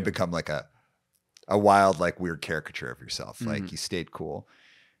become like a wild, like weird caricature of yourself. Like you stayed cool.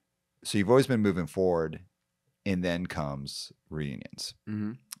 So you've always been moving forward, and then comes reunions.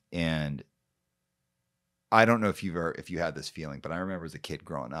 And I don't know if you had this feeling, but I remember as a kid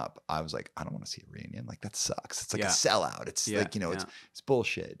growing up, I was like, I don't want to see a reunion. Like that sucks. It's like a sellout. It's like, it's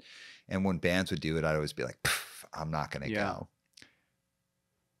bullshit. And when bands would do it, I'd always be like, I'm not going to go.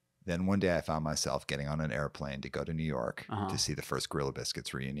 Then one day I found myself getting on an airplane to go to New York to see the first Gorilla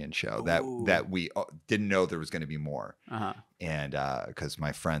Biscuits reunion show that we didn't know there was going to be more. And because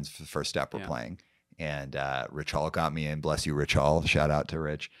my friends for the First Step were playing, and Rich Hall got me in. Bless you, Rich Hall. Shout out to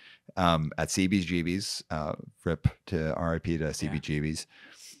Rich. At CBGB's, RIP to CBGB's.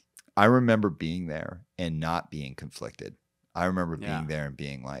 I remember being there and not being conflicted. I remember being there and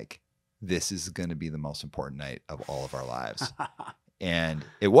being like, this is going to be the most important night of all of our lives. And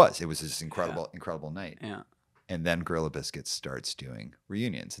it was this incredible night. Yeah. And then Gorilla Biscuits starts doing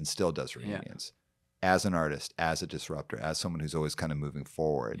reunions and still does reunions. As an artist, as a disruptor, as someone who's always kind of moving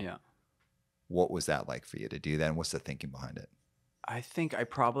forward. Yeah. What was that like for you to do that? And what's the thinking behind it? I think I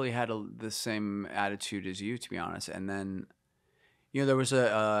probably had the same attitude as you, to be honest. And then, there was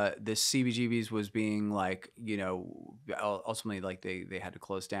this CBGB's was being like, ultimately like they had to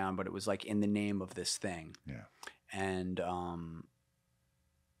close down, but it was like in the name of this thing. Yeah. And,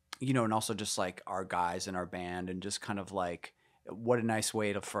 and also just like our guys in our band, and just kind of like, what a nice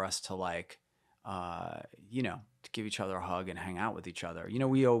way for us to like, to give each other a hug and hang out with each other.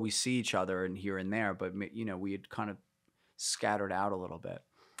 We always see each other and here and there, but we had kind of scattered out a little bit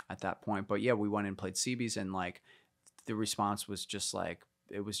at that point. But yeah, we went and played CB's, and like the response was just like,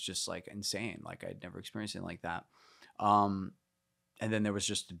 it was just like insane. Like I'd never experienced anything like that. And then there was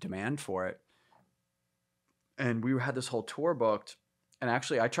just a demand for it. And we had this whole tour booked. And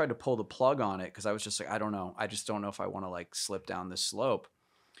actually I tried to pull the plug on it because I was just like, I don't know. I just don't know if I want to like slip down this slope.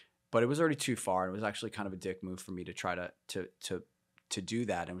 But it was already too far. It was actually kind of a dick move for me to try to do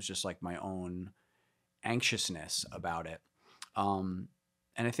that. It was just like my own anxiousness about it. And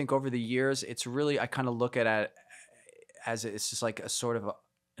I think over the years, it's really, I kind of look at it as it's just like a sort of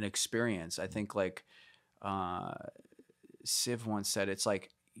an experience. I think like Siv once said, it's like,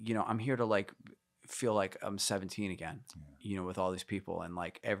 I'm here to like feel like I'm 17 again, with all these people, and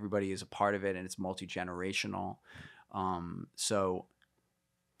like everybody is a part of it, and it's multi-generational. So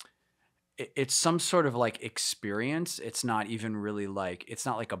it's some sort of like experience. It's not even really like, it's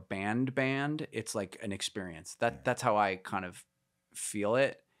not like a band. It's like an experience. That's how I kind of feel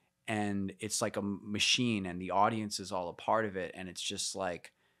it. And it's like a machine, and the audience is all a part of it. And it's just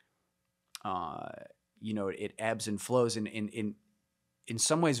like, you know, it ebbs and flows in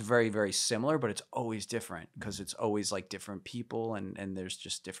some ways very, very similar, but it's always different because it's always like different people and there's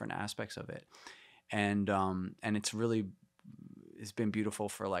just different aspects of it. And it's really, it's been beautiful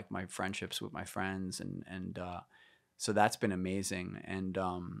for like my friendships with my friends and so that's been amazing. And,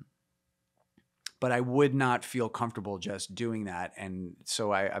 but I would not feel comfortable just doing that. And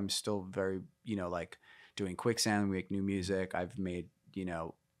so I'm still very, you know, like doing Quicksand, we make new music. I've made, you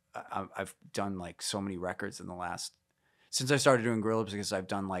know, I've done like so many records in the last, since I started doing Gorilla Biscuits, I've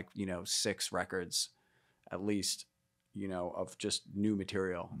done like, you know, 6 records at least, you know, of just new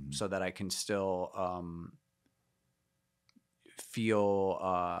material so that I can still feel,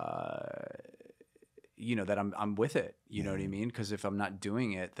 you know, that I'm with it, you know what I mean? Because if I'm not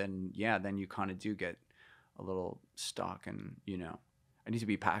doing it, then then you kind of do get a little stuck and, you know, I need to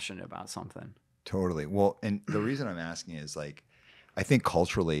be passionate about something. Totally. Well, and the reason I'm asking is like, I think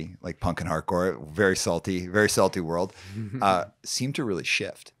culturally, like punk and hardcore, very salty world, seemed to really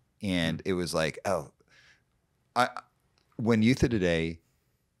shift. And it was like, when Youth of Today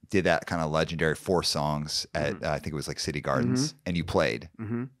did that kind of legendary 4 songs at, I think it was like City Gardens, and you played,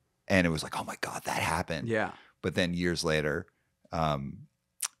 and it was like, oh my God, that happened. Yeah. But then years later,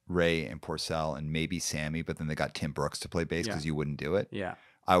 Ray and Porcell and maybe Sammy, but then they got Tim Brooks to play bass because you wouldn't do it. Yeah.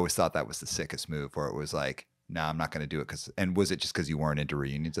 I always thought that was the sickest move, where it was like, nah, I'm not going to do it. And was it just because you weren't into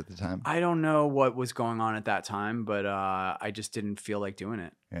reunions at the time? I don't know what was going on at that time, but I just didn't feel like doing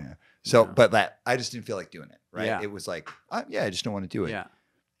it. Yeah. So, but I just didn't feel like doing it, right? Yeah. It was like, I just don't want to do it. Yeah.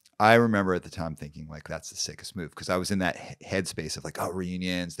 I remember at the time thinking like, that's the sickest move, because I was in that headspace of like, oh,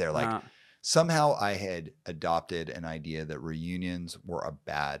 reunions. They're like, somehow I had adopted an idea that reunions were a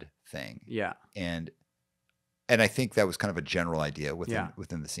bad thing. Yeah. And I think that was kind of a general idea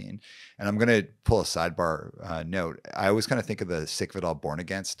within the scene. And I'm going to pull a sidebar note. I always kind of think of the Sick of It All Born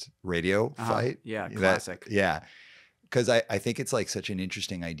Against radio fight. Yeah, classic. Yeah. Because I think it's like such an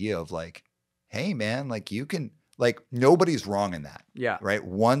interesting idea of like, hey, man, like you can, like nobody's wrong in that. Yeah. Right.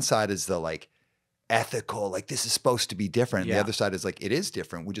 One side is the like ethical, like this is supposed to be different. Yeah. The other side is like, it is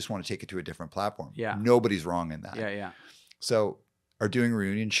different. We just want to take it to a different platform. Yeah. Nobody's wrong in that. Yeah. Yeah. So are doing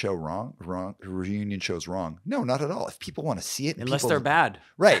reunion shows wrong? No, not at all. If people want to see it, unless they're bad,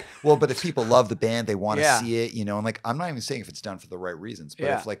 right? Well, but if people love the band, they want to see it, you know. And like, I'm not even saying if it's done for the right reasons, but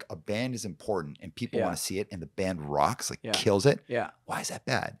if like a band is important and people want to see it, and the band rocks, like kills it, why is that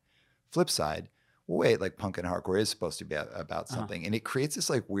bad? Flip side, well, wait, like punk and hardcore is supposed to be about something, and it creates this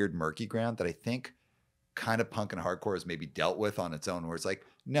like weird murky ground that I think kind of punk and hardcore is maybe dealt with on its own, where it's like,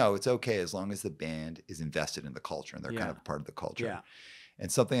 no, it's okay as long as the band is invested in the culture and they're kind of part of the culture. Yeah.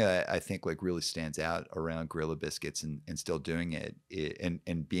 And something that I think like really stands out around Gorilla Biscuits and still doing it,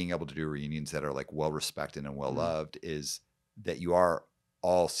 and being able to do reunions that are like well respected and well loved is that you are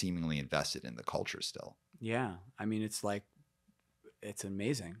all seemingly invested in the culture still. Yeah. I mean, it's like, it's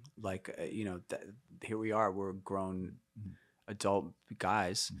amazing. Like, you know, here we are, we're grown adult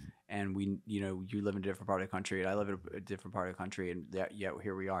guys, and we, you know, you live in a different part of the country and I live in a different part of the country, and yet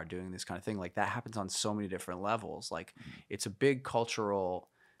here we are doing this kind of thing. Like that happens on so many different levels. Like it's a big cultural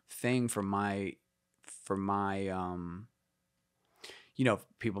thing for my you know,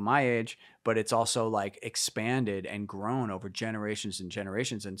 people my age, but it's also like expanded and grown over generations and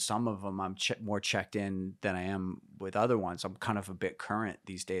generations. And some of them I'm more checked in than I am with other ones. I'm kind of a bit current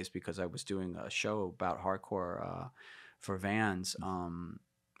these days because I was doing a show about hardcore for Vans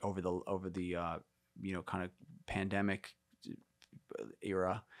over the you know, kind of pandemic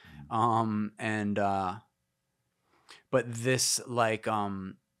era, but this like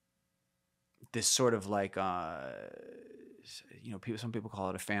this sort of like you know, some people call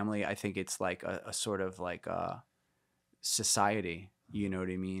it a family. I think it's like a sort of like a society, you know what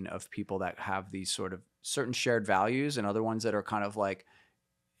I mean, of people that have these sort of certain shared values, and other ones that are kind of like,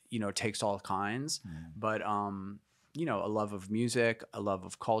 you know, takes all kinds, but you know, a love of music, a love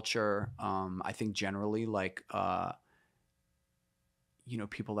of culture. I think generally like, you know,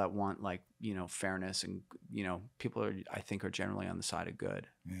 people that want like, you know, fairness, and, you know, people I think are generally on the side of good.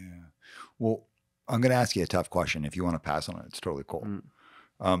 Yeah. Well, I'm going to ask you a tough question. If you want to pass on it, it's totally cool.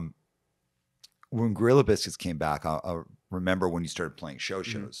 When Gorilla Biscuits came back, I remember when you started playing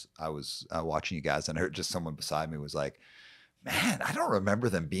shows, I was watching you guys, and I heard just someone beside me was like, man, I don't remember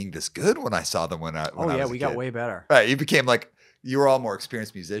them being this good when I saw them when I was a we kid. got way better. Right. You became like, you were all more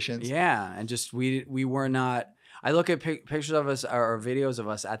experienced musicians. Yeah. And just, we were not, I look at pictures of us or videos of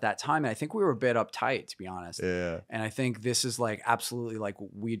us at that time, and I think we were a bit uptight, to be honest. Yeah. And I think this is like absolutely like,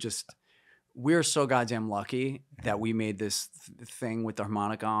 we're so goddamn lucky that we made this thing with the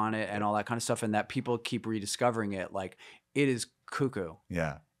harmonica on it and all that kind of stuff, and that people keep rediscovering it. Like, it is cuckoo.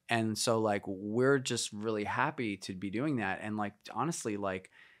 Yeah. And so like we're just really happy to be doing that. And like honestly, like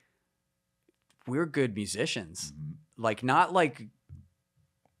we're good musicians. Like not like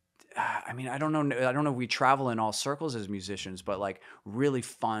I mean, I don't know if we travel in all circles as musicians, but like really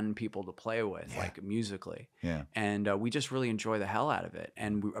fun people to play with, like musically. Yeah. And we just really enjoy the hell out of it.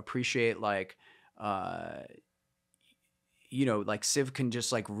 And we appreciate like, you know, like Civ can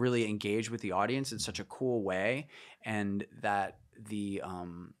just like really engage with the audience in such a cool way. And that the,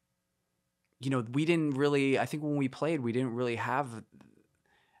 you know, we didn't really, I think when we played, we didn't really have,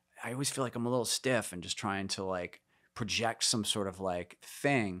 I always feel like I'm a little stiff and just trying to like project some sort of like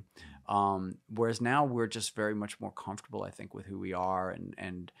thing. Whereas now we're just very much more comfortable, I think, with who we are.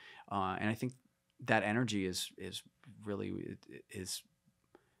 And I think that energy is really,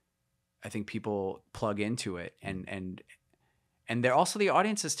 I think people plug into it and they're also, the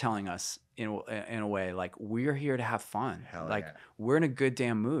audience is telling us in a way, like we're here to have fun. Hell like yeah. we're in a good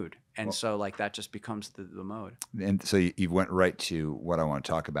damn mood. And so like that just becomes the mode. And so you went right to what I want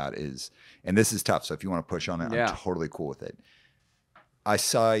to talk about is, and this is tough. So if you want to push on it, I'm totally cool with it. I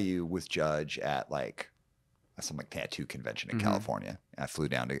saw you with Judge at like some like tattoo convention in California. I flew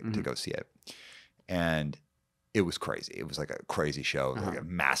down to go see it. And it was crazy. It was like a crazy show, like a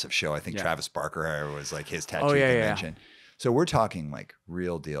massive show. I think Travis Barker was like his tattoo convention. Yeah. So we're talking like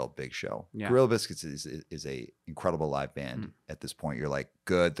real deal big show. Yeah. Gorilla Biscuits is a incredible live band at this point. You're like,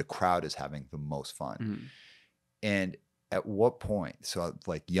 good. The crowd is having the most fun. And at what point, so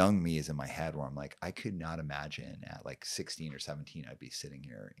like young me is in my head where I'm like, I could not imagine at like 16 or 17, I'd be sitting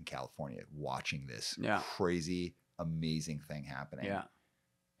here in California watching this crazy, amazing thing happening. Yeah.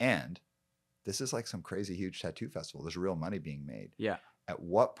 And this is like some crazy huge tattoo festival. There's real money being made. Yeah. At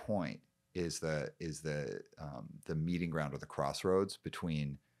what point is the meeting ground or the crossroads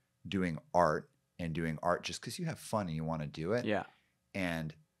between doing art and doing art just because you have fun and you want to do it,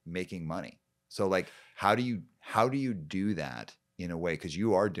 and making money? So like, how do you do that in a way? Because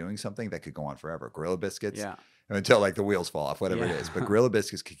you are doing something that could go on forever. Gorilla Biscuits, until like the wheels fall off, whatever it is. But Gorilla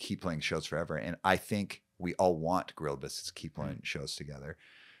Biscuits could keep playing shows forever, and I think we all want Gorilla Biscuits to keep playing shows together.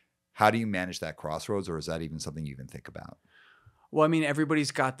 How do you manage that crossroads, or is that even something you even think about? Well, I mean,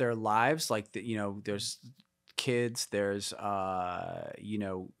 everybody's got their lives. Like, you know, there's kids, there's, you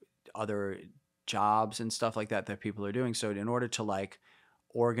know, other jobs and stuff like that people are doing. So in order to like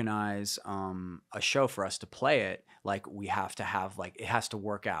organize a show for us to play it, like we have to have like, it has to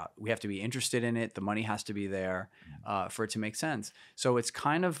work out. We have to be interested in it. The money has to be there for it to make sense. So it's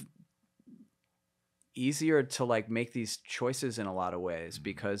kind of easier to like make these choices in a lot of ways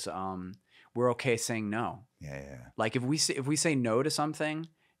because we're okay saying no. Yeah. Like if we say no to something,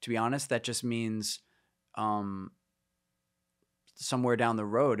 to be honest, that just means somewhere down the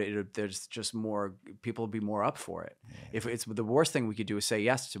road, there's just more people will be more up for it. Yeah. If it's the worst thing we could do is say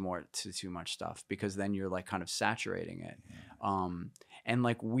yes to too much stuff, because then you're like kind of saturating it. Yeah. And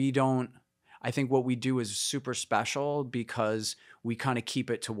like I think what we do is super special because we kind of keep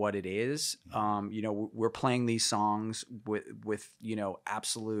it to what it is. You know, we're playing these songs with you know,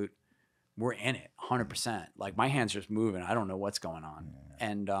 absolute, we're in it 100%. Like my hands are just moving. I don't know what's going on. Yeah.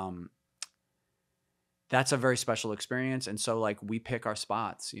 And that's a very special experience. And so like we pick our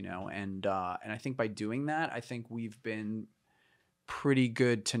spots, you know, and I think by doing that, I think we've been pretty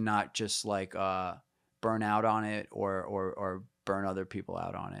good to not just like burn out on it or burn other people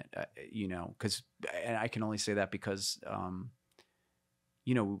out on it, you know, and I can only say that because,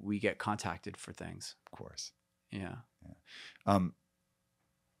 you know, we get contacted for things. Of course. Yeah.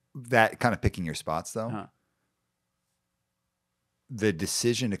 That kind of picking your spots though, the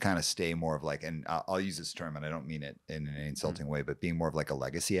decision to kind of stay more of like, and I'll use this term and I don't mean it in an insulting way, but being more of like a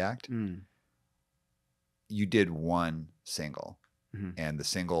legacy act. You did one single and the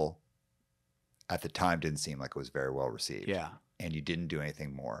single at the time didn't seem like it was very well received. Yeah. And you didn't do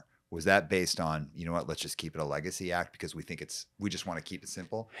anything more. Was that based on, you know what, let's just keep it a legacy act because we just want to keep it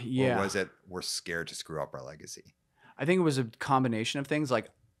simple? Yeah. Or was it, we're scared to screw up our legacy? I think it was a combination of things. Like,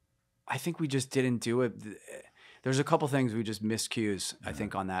 I think we just didn't do it. There's a couple things we just missed cues, I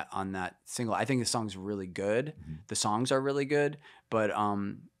think, on that single. I think the song's really good. The songs are really good, but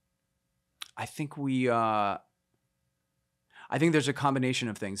I think I think there's a combination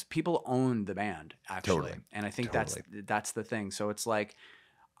of things. People own the band, actually. Totally. And I think that's the thing. So it's like,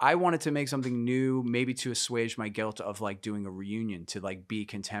 I wanted to make something new, maybe to assuage my guilt of like doing a reunion, to like be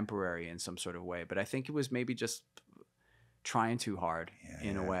contemporary in some sort of way. But I think it was maybe just trying too hard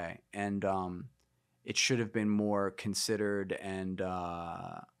in a way. And it should have been more considered and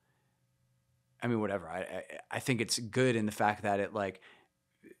I mean, whatever. I think it's good in the fact that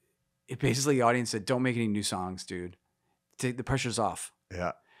it basically, the audience said, don't make any new songs, dude. Take the pressure's off.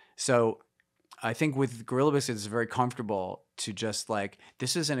 Yeah. So I think with Gorilla Biscuits, it's very comfortable to just like,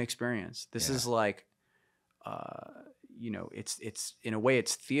 this is an experience. This is like, it's in a way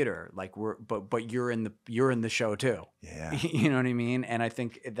it's theater. Like but you're in the show too. Yeah. You know what I mean? And I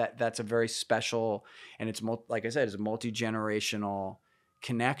think that's a very special, and it's like I said, it's a multi-generational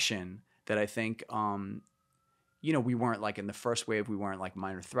connection that I think, we weren't like in the first wave, we weren't like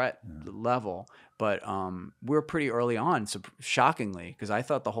Minor Threat level, but we were pretty early on, so shockingly, because I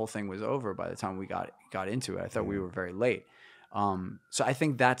thought the whole thing was over by the time we got into it. I thought we were very late. So I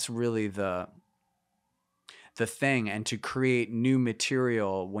think that's really the thing, and to create new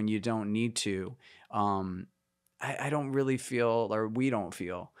material when you don't need to. I don't really feel, or we don't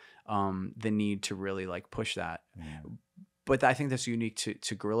feel the need to really like push that. But I think that's unique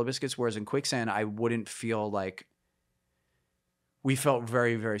to Gorilla Biscuits. Whereas in Quicksand, I wouldn't feel like, we felt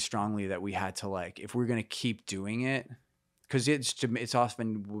very, very strongly that we had to, like, if we're going to keep doing it, because it's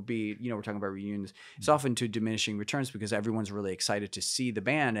often will be, we're talking about reunions, it's often to diminishing returns because everyone's really excited to see the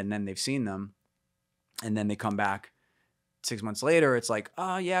band, and then they've seen them, and then they come back 6 months later. It's like,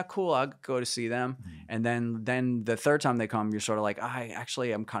 oh yeah, cool, I'll go to see them. And then the third time they come, you're sort of like,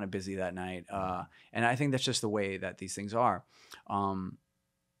 I'm kind of busy that night. And I think that's just the way that these things are.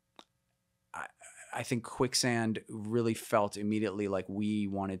 I think Quicksand really felt immediately like we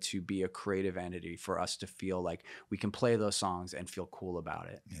wanted to be a creative entity, for us to feel like we can play those songs and feel cool about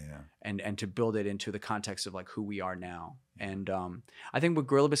it. And to build it into the context of like who we are now. And I think with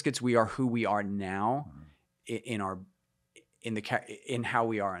Gorilla Biscuits, we are who we are now in how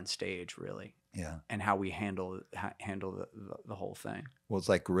we are on stage, really. And how we handle the whole thing. Well, it's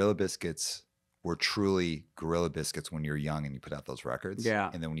like Gorilla Biscuits were truly Gorilla Biscuits when you're young and you put out those records.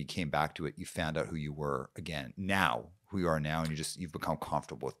 And then when you came back to it, you found out who you were again, who you are now, and you've become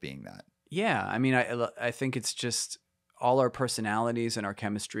comfortable with being that. Yeah. I mean, I think it's just all our personalities and our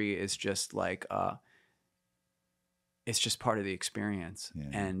chemistry is just like, it's just part of the experience.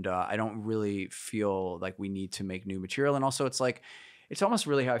 And I don't really feel like we need to make new material. And also it's like, it's almost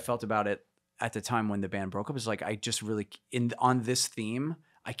really how I felt about it at the time when the band broke up. It's like, I just really, on this theme,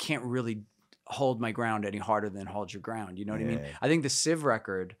 I can't really hold my ground any harder than Hold Your Ground. You know what I mean? I think the Civ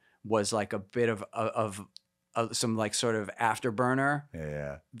record was like a bit of some like sort of afterburner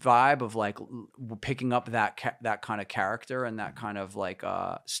vibe of like picking up that kind of character and that kind of like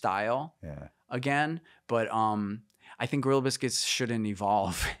style again. But I think Gorilla Biscuits shouldn't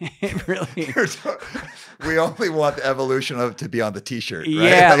evolve. Really. We only want the evolution of it to be on the t-shirt, right?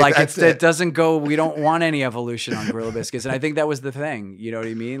 Yeah, like it doesn't go, we don't want any evolution on Gorilla Biscuits. And I think that was the thing, you know what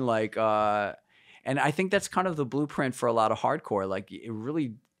I mean? Like, and I think that's kind of the blueprint for a lot of hardcore. Like, it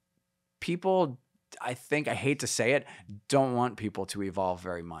really, people, I think, I hate to say it, don't want people to evolve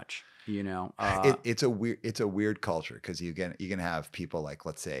very much, you know? It's a weird culture, because you can have people like,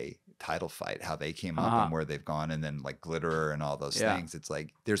 let's say, Title Fight, how they came up and where they've gone, and then like Glitterer and all those things. It's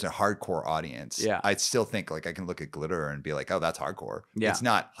like there's a hardcore audience. I still think like I can look at Glitterer and be like, oh, that's hardcore. It's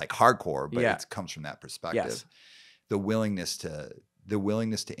not like hardcore, but it comes from that perspective. The willingness to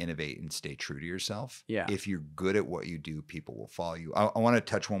innovate and stay true to yourself. If you're good at what you do, people will follow you. I want to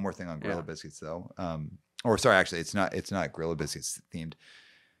touch one more thing on Gorilla Biscuits though. Or sorry, actually, it's not Gorilla Biscuits themed,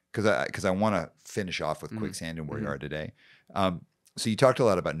 because I want to finish off with Quicksand and where you are today. So you talked a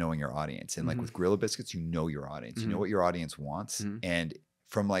lot about knowing your audience, and like with Gorilla Biscuits, you know your audience, you know what your audience wants. And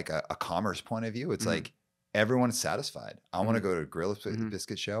from like a commerce point of view, it's like everyone is satisfied. I want to go to a Gorilla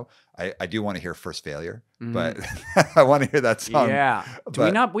Biscuit show. I do want to hear First Failure, but I want to hear that song.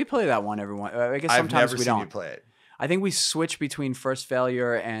 We play that one every one. I guess sometimes I've never we seen don't you play it. I think we switch between First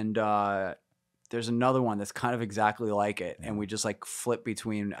Failure and there's another one that's kind of exactly like it. And we just like flip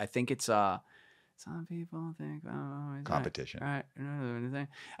between, I think it's some people think Competition. Right.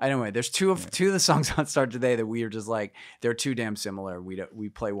 Anyway, there's two of the songs on Start Today that we are just like, they're too damn similar. We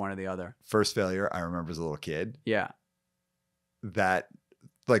play one or the other. First Failure, I remember as a little kid. Yeah. That,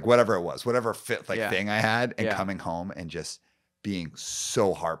 like, whatever it was, whatever thing I had, and coming home and just being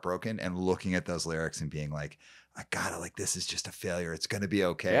so heartbroken and looking at those lyrics and being like, I gotta, like, this is just a failure. It's gonna be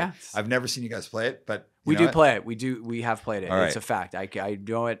okay. Yeah. I've never seen you guys play it, but we do play it. We have played it. All It's right. a fact. I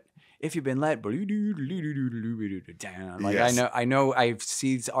know it. If you've been led, like Yes. I know I've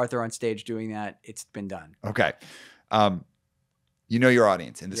seen Arthur on stage doing that. It's been done. Okay. You know your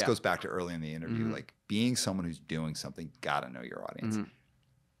audience, and this goes back to early in the interview, like being someone who's doing something, gotta know your audience.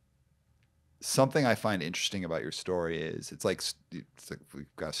 Something I find interesting about your story is it's like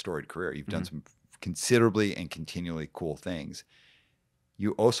we've got a storied career. You've done some considerably and continually cool things.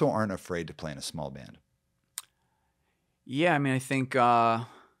 You also aren't afraid to play in a small band. Yeah, I mean, I think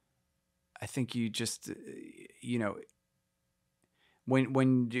you just,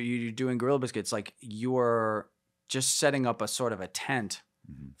 when you're doing Gorilla Biscuits, like you're just setting up a sort of a tent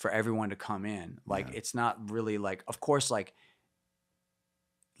for everyone to come in. Like it's not really like, of course, like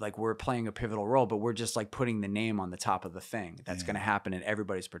we're playing a pivotal role, but we're just like putting the name on the top of the thing that's going to happen, and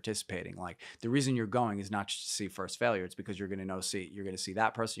everybody's participating. Like the reason you're going is not just to see First Failure. It's because you're going to see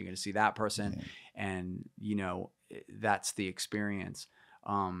that person, you're going to see that person. And you know, that's the experience.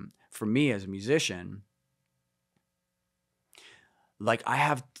 For me as a musician, like I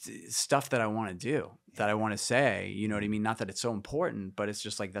have stuff that I want to do, that I want to say, you know what I mean? Not that it's so important, but it's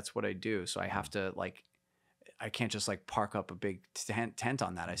just like, that's what I do. So I have to like, I can't just like park up a big tent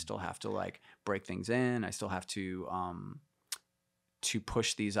on that. I still have to like break things in. I still have to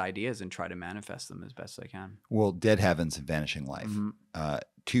push these ideas and try to manifest them as best I can. Well, Dead Heavens and Vanishing Life,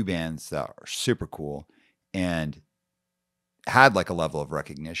 two bands that are super cool and had like a level of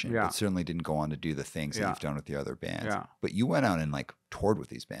recognition, but certainly didn't go on to do the things that you've done with the other bands. But you went out and like toured with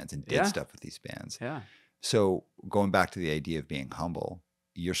these bands and did stuff with these bands. So going back to the idea of being humble,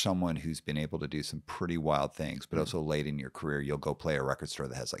 you're someone who's been able to do some pretty wild things, but also late in your career, you'll go play a record store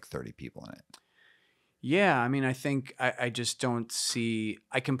that has like 30 people in it. Yeah. I mean, I think I just don't see,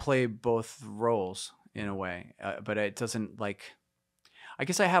 I can play both roles in a way, but it doesn't like, I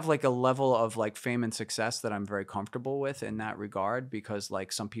guess I have like a level of like fame and success that I'm very comfortable with in that regard, because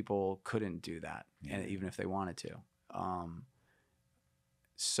like some people couldn't do that, and even if they wanted to.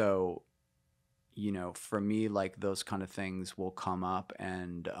 So, you know, for me, like those kind of things will come up,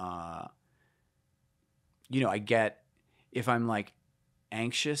 and, you know, I get, if I'm like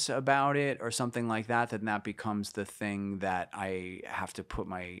anxious about it or something like that, then that becomes the thing that I have to put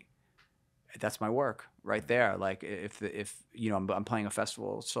that's my work right there. Like if you know, I'm playing a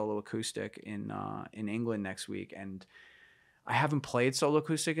festival solo acoustic in England next week, and I haven't played solo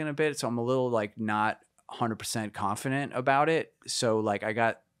acoustic in a bit, so I'm a little like not 100% confident about it. So like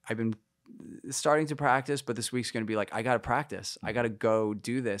I've been starting to practice, but this week's going to be like, I got to practice. I got to go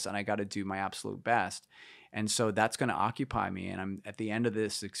do this, and I got to do my absolute best. And so that's going to occupy me. And I'm at the end of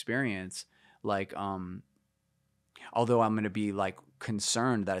this experience, like, although I'm going to be like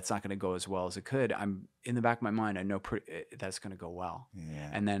concerned that it's not going to go as well as it could, I'm in the back of my mind, I know that's going to go well.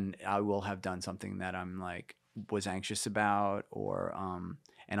 And then I will have done something that I'm like, was anxious about, or,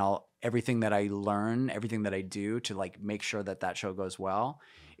 and everything that I learn, everything that I do to like make sure that show goes well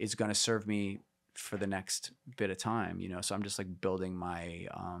is going to serve me for the next bit of time, you know? So I'm just like building my,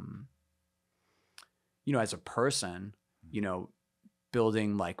 you know, as a person, you know,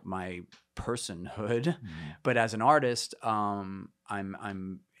 building like my personhood, but as an artist, I'm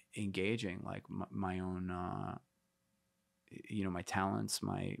engaging like my own, you know, my talents,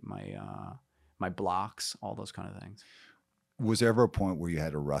 my blocks, all those kind of things. Was there ever a point where you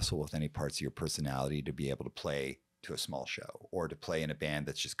had to wrestle with any parts of your personality to be able to play to a small show, or to play in a band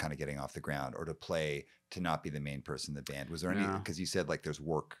that's just kind of getting off the ground, or to not be the main person in the band? Was there any, because you said like there's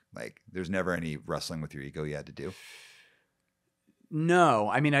work, like there's never any wrestling with your ego you had to do? No,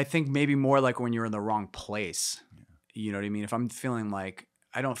 I mean, I think maybe more like when you're in the wrong place, you know what I mean? If I'm feeling like,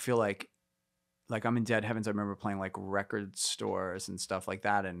 I don't feel like I'm in Dead Heavens. I remember playing like record stores and stuff like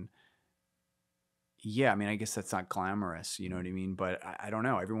that. And yeah, I mean, I guess that's not glamorous, you know what I mean? But I don't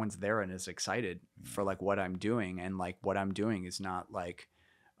know. Everyone's there and is excited for like what I'm doing. And like what I'm doing is not like,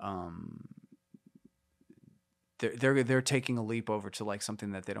 they're taking a leap over to like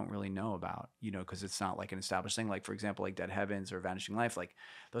something that they don't really know about, you know, because it's not like an established thing. Like for example, like Dead Heavens or Vanishing Life, like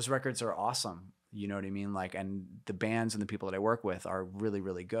those records are awesome. You know what I mean? Like, and the bands and the people that I work with are really,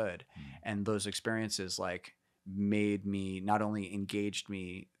 really good. And those experiences like made me, not only engaged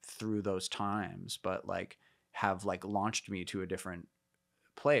me through those times, but like have like launched me to a different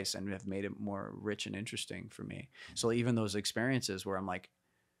place and have made it more rich and interesting for me. So even those experiences where I'm like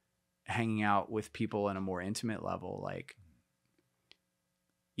hanging out with people in a more intimate level, like,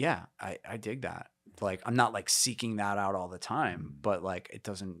 yeah, I dig that. Like, I'm not like seeking that out all the time, but like,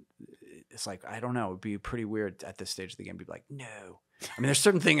 it's like, I don't know, it'd be pretty weird at this stage of the game to be like, no. I mean, there's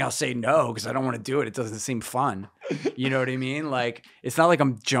certain things I'll say no because I don't want to do it. It doesn't seem fun. You know what I mean? Like, it's not like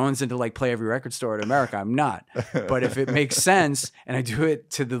I'm jonesing to like play every record store in America. I'm not. But if it makes sense and I do it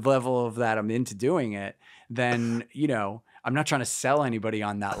to the level of that I'm into doing it, then, you know, I'm not trying to sell anybody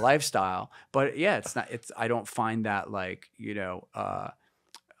on that lifestyle. But yeah, I don't find that like, you know,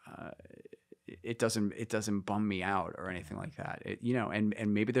 it doesn't bum me out or anything like that. You know,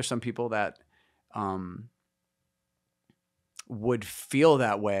 and maybe there's some people that, would feel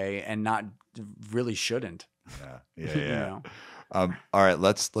that way and not really shouldn't. Yeah. You know? All right,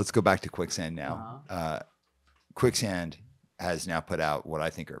 let's go back to Quicksand now. Quicksand has now put out what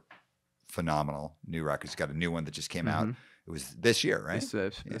I think are phenomenal new records. Got a new one that just came out. It It was this year, right?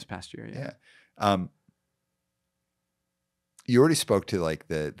 This past year, yeah. You already spoke to like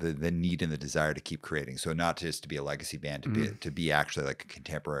the need and the desire to keep creating. So not just to be a legacy band, to be actually like a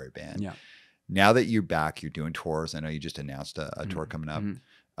contemporary band. Yeah. Now that you're back, you're doing tours. I know you just announced a tour coming up.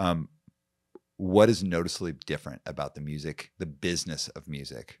 What is noticeably different about the music, the business of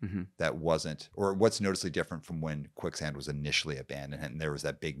music that wasn't, or what's noticeably different from when Quicksand was initially a band and there was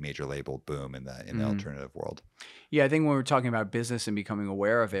that big major label boom in the alternative world? Yeah, I think when we're talking about business and becoming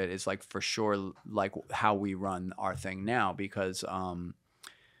aware of it, it's like for sure like how we run our thing now, because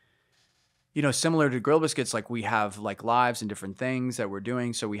you know, similar to Grill Biscuits, like we have like lives and different things that we're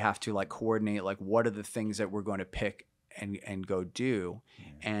doing, so we have to like coordinate like what are the things that we're going to pick and go do.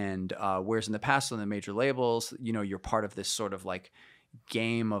 And whereas in the past on the major labels, you know, you're part of this sort of like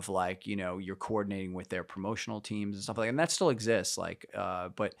game of like, you know, you're coordinating with their promotional teams and stuff like that. And that still exists. Like,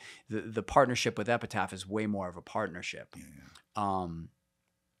 but the partnership with Epitaph is way more of a partnership. And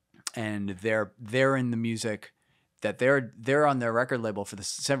they're in the music that they're on their record label for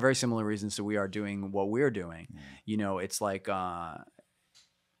the very similar reasons that we are doing what we're doing. You know, it's like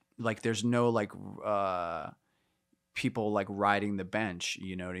there's no like people like riding the bench,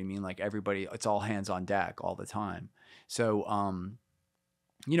 you know what I mean? Like everybody, it's all hands on deck all the time. So,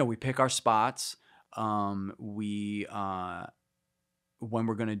 you know, we pick our spots. We, when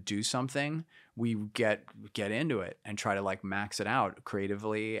we're going to do something, we get into it and try to like max it out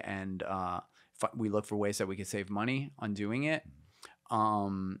creatively. And, we look for ways that we can save money on doing it.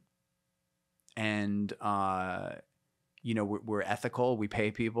 And, you know, we're ethical. We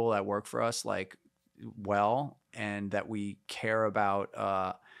pay people that work for us like well, and that we care about,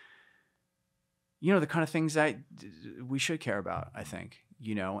 you know, the kind of things that we should care about, I think,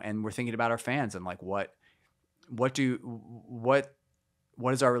 you know, and we're thinking about our fans and like what is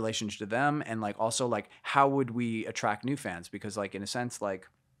our relationship to them, and like also like how would we attract new fans, because like in a sense like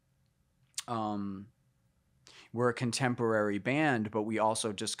we're a contemporary band, but we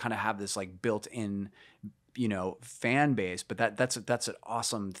also just kind of have this like built-in, you know, fan base. But that's an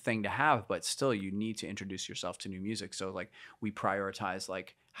awesome thing to have, but still you need to introduce yourself to new music. So like we prioritize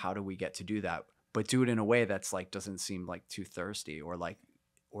like how do we get to do that, but do it in a way that's like doesn't seem like too thirsty or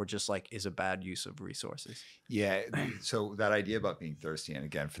just like is a bad use of resources. Yeah. So that idea about being thirsty, and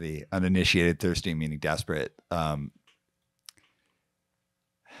again for the uninitiated, thirsty meaning desperate,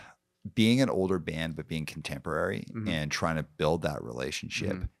 being an older band but being contemporary and trying to build that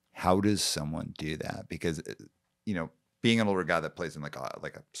relationship. How does someone do that? Because, you know, being an older guy that plays in like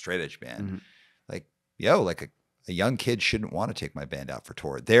a straight edge band, like, like a young kid shouldn't want to take my band out for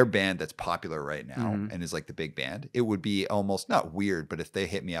tour. Their band that's popular right now and is like the big band, it would be almost not weird, but if they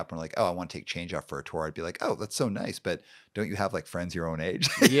hit me up and like, oh, I want to take Change out for a tour, I'd be like, oh, that's so nice. But don't you have like friends your own age?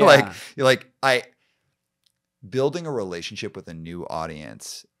 Yeah. Building a relationship with a new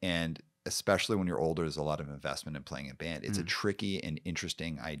audience, and especially when you're older, there's a lot of investment in playing a band. It's a tricky and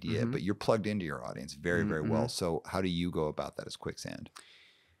interesting idea, but you're plugged into your audience very, very well. So how do you go about that as Quicksand?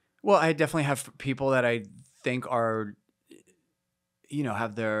 Well, I definitely have people that I think are, you know,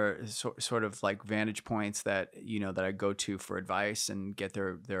 have their sort of like vantage points that, you know, that I go to for advice and get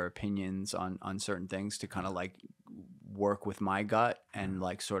their opinions on certain things to kind of like work with my gut and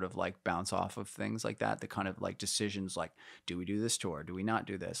like sort of like bounce off of things like that, the kind of like decisions like, do we do this tour? Do we not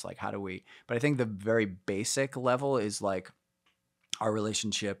do this? Like, how do we, but I think the very basic level is like our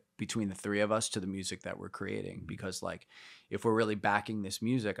relationship between the three of us to the music that we're creating. Because like, if we're really backing this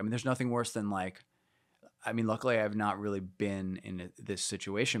music, I mean, there's nothing worse than like, I mean, luckily I've not really been in this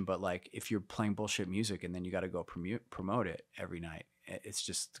situation, but like if you're playing bullshit music and then you got to go promote it every night, it's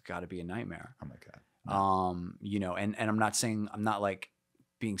just got to be a nightmare. Oh my God. You know, and I'm not saying, I'm not like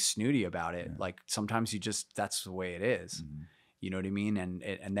being snooty about it. Like sometimes you just, that's the way it is. You know what I mean?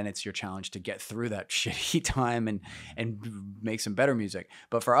 And then it's your challenge to get through that shitty time and make some better music.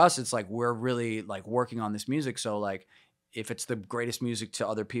 But for us, it's like, we're really like working on this music. So like, if it's the greatest music to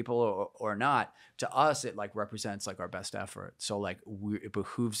other people or not, to us, it like represents like our best effort. So like it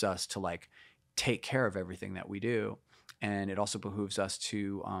behooves us to like take care of everything that we do. And it also behooves us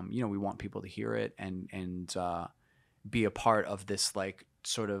to, you know, we want people to hear it and be a part of this like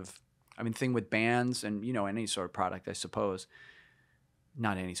sort of, I mean, thing with bands and, you know, any sort of product, I suppose,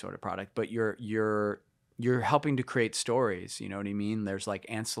 not any sort of product, but you're helping to create stories. You know what I mean? There's like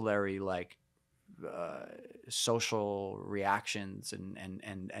ancillary, like, social reactions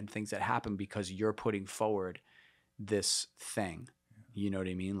and things that happen because you're putting forward this thing. You know what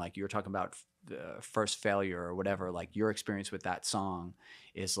I mean? Like you were talking about the first failure or whatever, like your experience with that song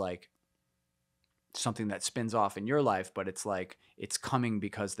is like something that spins off in your life, but it's like it's coming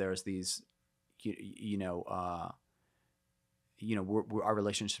because there's these you know our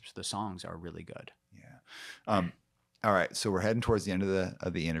relationships with the songs are really good. Yeah. All right. So we're heading towards the end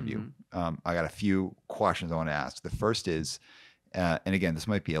of the interview. I got a few questions I want to ask. The first is, and again, this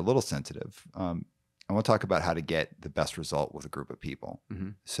might be a little sensitive. I want to talk about how to get the best result with a group of people.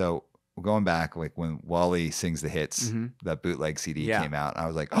 So we're going back, like when Wally Sings the Hits, that bootleg CD came out. I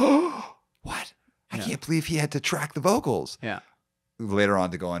was like, oh, what? I can't believe he had to track the vocals. Yeah. Later on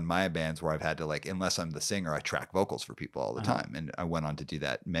to go in my bands where I've had to, like, unless I'm the singer, I track vocals for people all the time. And I went on to do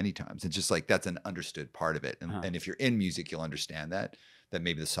that many times. It's just like, that's an understood part of it. And if you're in music, you'll understand that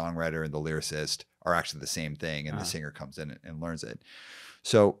maybe the songwriter and the lyricist are actually the same thing, and the singer comes in and learns it.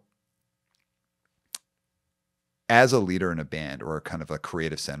 So as a leader in a band, or kind of a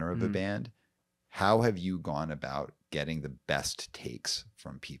creative center of a band, how have you gone about getting the best takes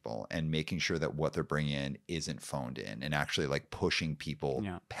from people and making sure that what they're bringing in isn't phoned in, and actually like pushing people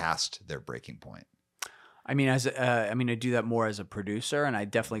past their breaking point? I mean, I do that more as a producer, and I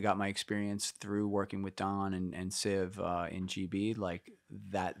definitely got my experience through working with Don and Siv in GB, like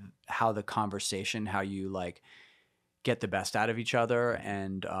that, how the conversation, how you like get the best out of each other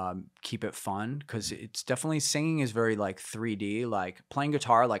and keep it fun, because it's definitely, singing is very like 3D. Like playing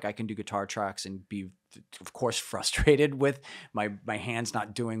guitar, like I can do guitar tracks and be, of course, frustrated with my hands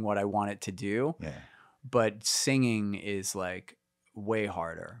not doing what I want it to do. Yeah. But singing is like way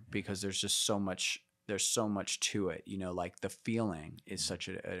harder, because there's just so much to it, like the feeling is such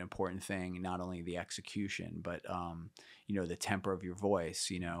an important thing, not only the execution, but the temper of your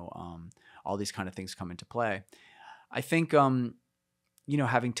voice, all these kind of things come into play. I think,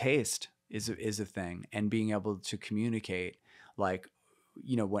 having taste is a thing, and being able to communicate, like,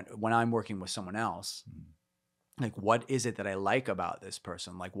 when I'm working with someone else, like, what is it that I like about this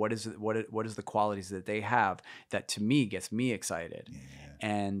person? Like, what is the qualities that they have that to me gets me excited? Yeah.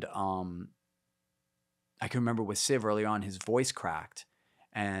 And I can remember with Siv early on, his voice cracked,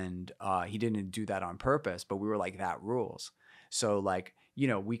 and he didn't do that on purpose, but we were like, that rules. So like,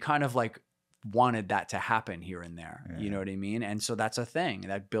 we kind of like wanted that to happen here and there. Yeah. You know what I mean? And so that's a thing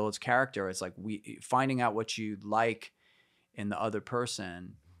that builds character. It's like finding out what you like in the other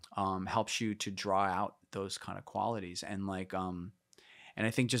person helps you to draw out those kind of qualities. And like, and I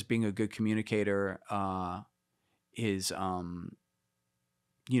think just being a good communicator is, to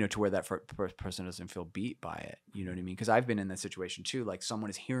where that person doesn't feel beat by it. You know what I mean? Because I've been in that situation too. Like, someone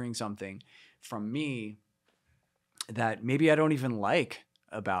is hearing something from me that maybe I don't even like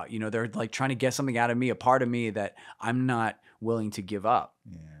about, they're like trying to get something out of me, a part of me that I'm not willing to give up,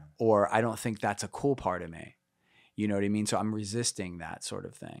 or I don't think that's a cool part of me. You know what I mean? So I'm resisting that sort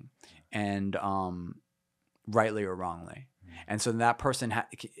of thing, and rightly or wrongly. And so that person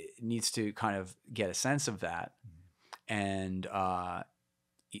needs to kind of get a sense of that, and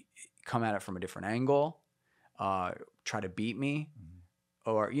come at it from a different angle, try to beat me,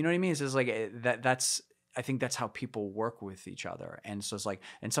 or, you know what I mean? It's just like I think that's how people work with each other. And so it's like,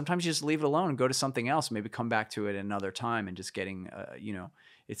 and sometimes you just leave it alone and go to something else, maybe come back to it another time, and just getting,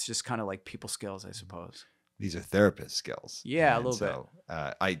 it's just kind of like people skills, I suppose. These are therapist skills. Yeah, and a little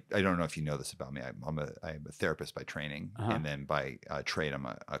bit. I don't know if you know this about me. I'm a therapist by training, and then by trade, I'm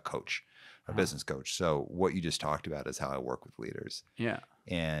a coach, a business coach. So what you just talked about is how I work with leaders. Yeah.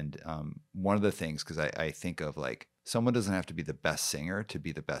 And one of the things, because I think of, like, someone doesn't have to be the best singer to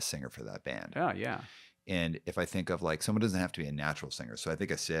be the best singer for that band. Oh, yeah. And if I think of, like, someone doesn't have to be a natural singer. So I think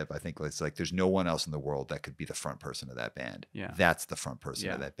of Siv, I think it's like there's no one else in the world that could be the front person of that band. Yeah. That's the front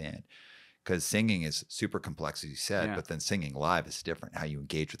person of that band. Because singing is super complex, as you said, but then singing live is different. How you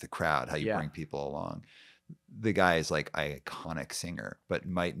engage with the crowd, how you bring people along. The guy is like an iconic singer, but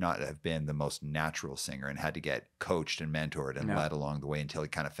might not have been the most natural singer, and had to get coached and mentored and led along the way until he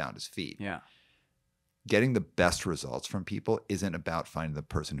kind of found his feet. Yeah. Getting the best results from people isn't about finding the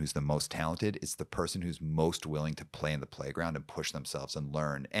person who's the most talented. It's the person who's most willing to play in the playground and push themselves and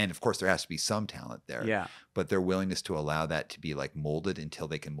learn. And of course, there has to be some talent there. Yeah. But their willingness to allow that to be like molded until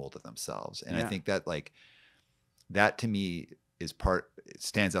they can mold it themselves. And I think that, like, that to me is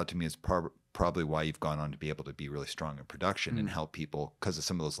stands out to me as probably why you've gone on to be able to be really strong in production and help people, because of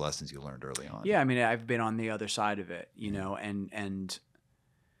some of those lessons you learned early on. Yeah. I mean, I've been on the other side of it, and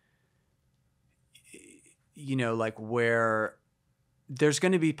like, where there's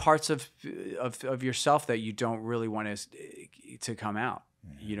going to be parts of yourself that you don't really want to come out,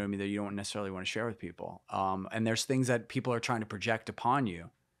 you know what I mean, that you don't necessarily want to share with people. And there's things that people are trying to project upon you,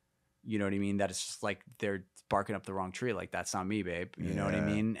 you know what I mean, that it's just like they're barking up the wrong tree. Like, that's not me, babe. You know what I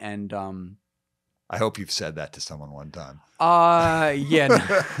mean? And I hope you've said that to someone one time.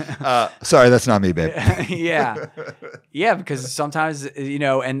 Yeah. Sorry, that's not me, babe. Yeah. Yeah, because sometimes,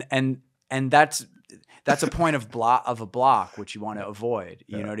 and that's a point of a block, which you want to avoid.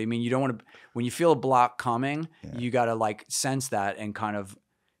 You know what I mean? You don't want to, when you feel a block coming, you got to like sense that and kind of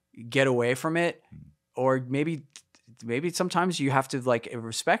get away from it. Or maybe sometimes you have to like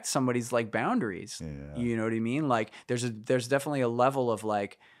respect somebody's like boundaries. You know what I mean? Like there's definitely a level of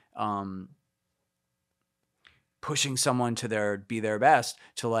like, pushing someone to be their best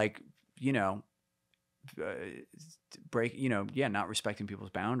to like, you know, break, you know, not respecting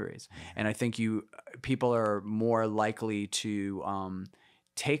people's boundaries. And I think people are more likely to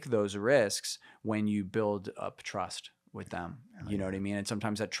take those risks when you build up trust with them. You know what I mean? And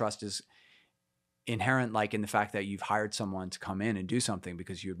sometimes that trust is inherent, like in the fact that you've hired someone to come in and do something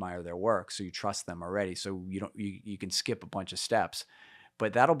because you admire their work, so you trust them already. So you can skip a bunch of steps,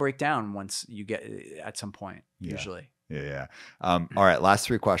 but that'll break down once you get at some point. Usually. All right, last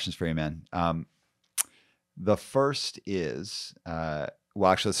 3 questions for you, man. The first is,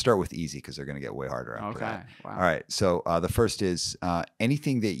 well, actually, let's start with easy because they're going to get way harder after that. Wow. All right. So the first is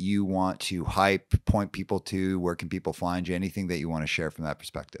anything that you want to hype, point people to. Where can people find you? Anything that you want to share from that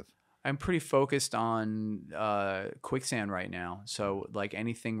perspective? I'm pretty focused on Quicksand right now. So like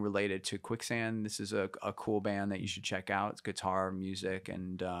anything related to Quicksand, this is a cool band that you should check out. It's guitar, music,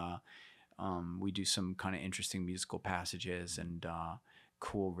 and we do some kind of interesting musical passages and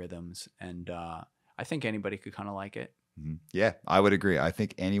cool rhythms. And I think anybody could kind of like it. Yeah, I would agree. I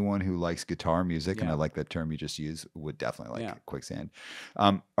think anyone who likes guitar music, and I like that term you just used, would definitely like Quicksand.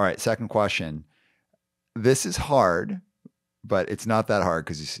 All right, second question. This is hard, but it's not that hard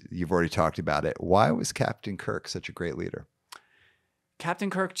because you've already talked about it. Why was Captain Kirk such a great leader? Captain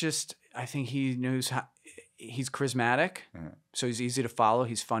Kirk I think he knows how, he's charismatic, so he's easy to follow.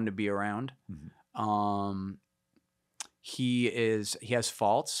 He's fun to be around. He has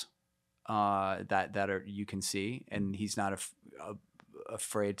faults that are you can see, and he's not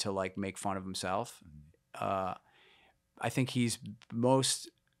afraid to like make fun of himself. I think he's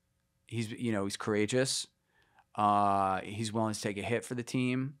courageous. He's willing to take a hit for the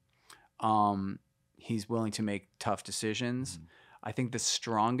team. He's willing to make tough decisions. I think the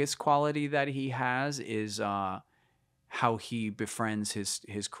strongest quality that he has is how he befriends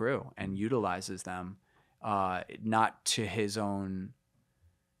his crew and utilizes them, not to his own,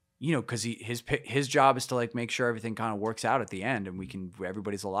 you know, because his job is to like make sure everything kind of works out at the end and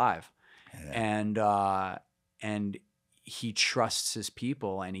everybody's alive, and he trusts his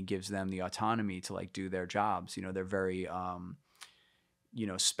people and he gives them the autonomy to like do their jobs. You know, they're very,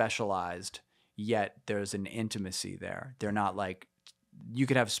 specialized, yet there's an intimacy there. They're not like, you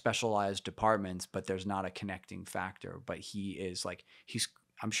could have specialized departments, but there's not a connecting factor. But he is like,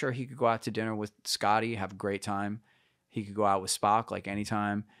 I'm sure he could go out to dinner with Scotty, have a great time. He could go out with Spock like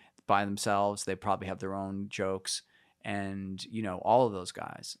anytime by themselves. They probably have their own jokes and, you know, all of those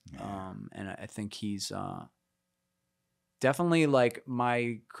guys. And I think he's, definitely like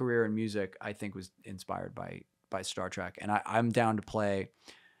my career in music, I think was inspired by Star Trek. And I'm down to play.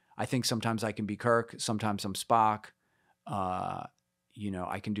 I think sometimes I can be Kirk. Sometimes I'm Spock. I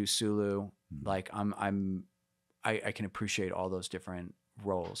can do Sulu. Like I can appreciate all those different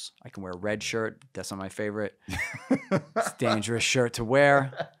roles. I can wear a red shirt. That's not my favorite. It's a dangerous shirt to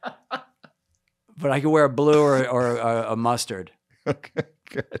wear. But I can wear a blue or a mustard. Okay,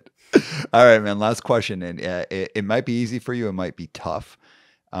 good. All right, man. Last question, and it might be easy for you. It might be tough.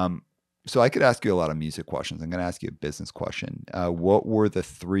 So I could ask you a lot of music questions. I'm going to ask you a business question. What were the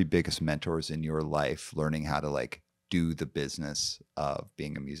 3 biggest mentors in your life learning how to like do the business of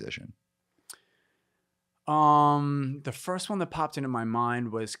being a musician? The first one that popped into my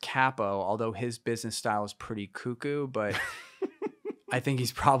mind was Capo, although his business style is pretty cuckoo, but I think he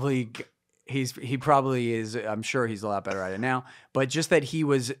probably is. I'm sure he's a lot better at it now, but just that he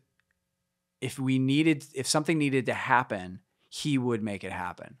was, if something needed to happen, he would make it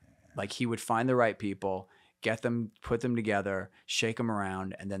happen. Like he would find the right people, get them, put them together, shake them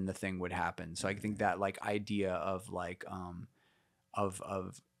around, and then the thing would happen. So I think that like idea of like,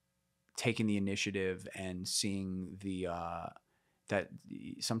 of taking the initiative and seeing that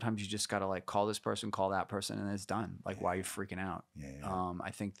sometimes you just got to like call this person, call that person, and it's done. Like, why are you freaking out?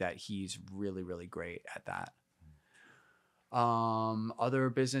 I think that he's really, really great at that. Other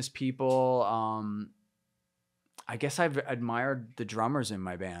business people, I guess I've admired the drummers in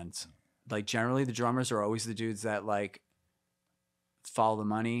my bands. Like generally the drummers are always the dudes that like follow the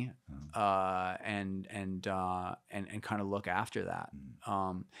money, and kind of look after that.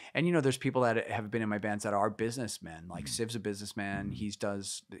 And you know, there's people that have been in my bands that are businessmen. Like Siv's a businessman. He's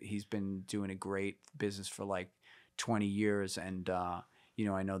been doing a great business for like 20 years. And, you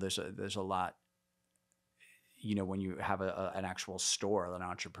know, I know there's a lot, when you have an actual store, an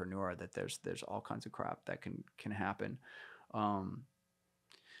entrepreneur, that there's all kinds of crap that can happen.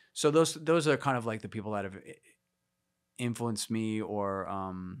 So those are kind of like the people that have influenced me, or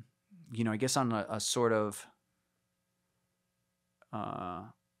I guess on a sort of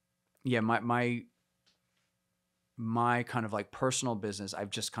my kind of like personal business,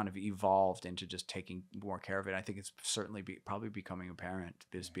 I've just kind of evolved into just taking more care of it. I think it's certainly probably becoming apparent,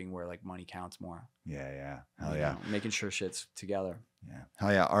 this being where like money counts more. Yeah. Hell yeah. Making sure shit's together. Yeah.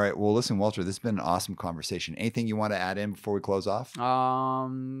 Hell yeah. All right. Well, listen, Walter, this has been an awesome conversation. Anything you want to add in before we close off?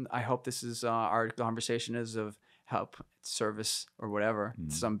 I hope this is our conversation is of help, service, or whatever.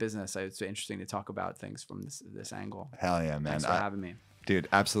 Some business. It's interesting to talk about things from this angle. Hell yeah, man. Thanks for having me. Dude,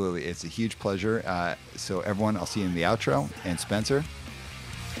 absolutely. It's a huge pleasure. So everyone, I'll see you in the outro. And Spencer,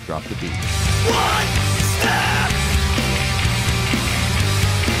 drop the beat. One.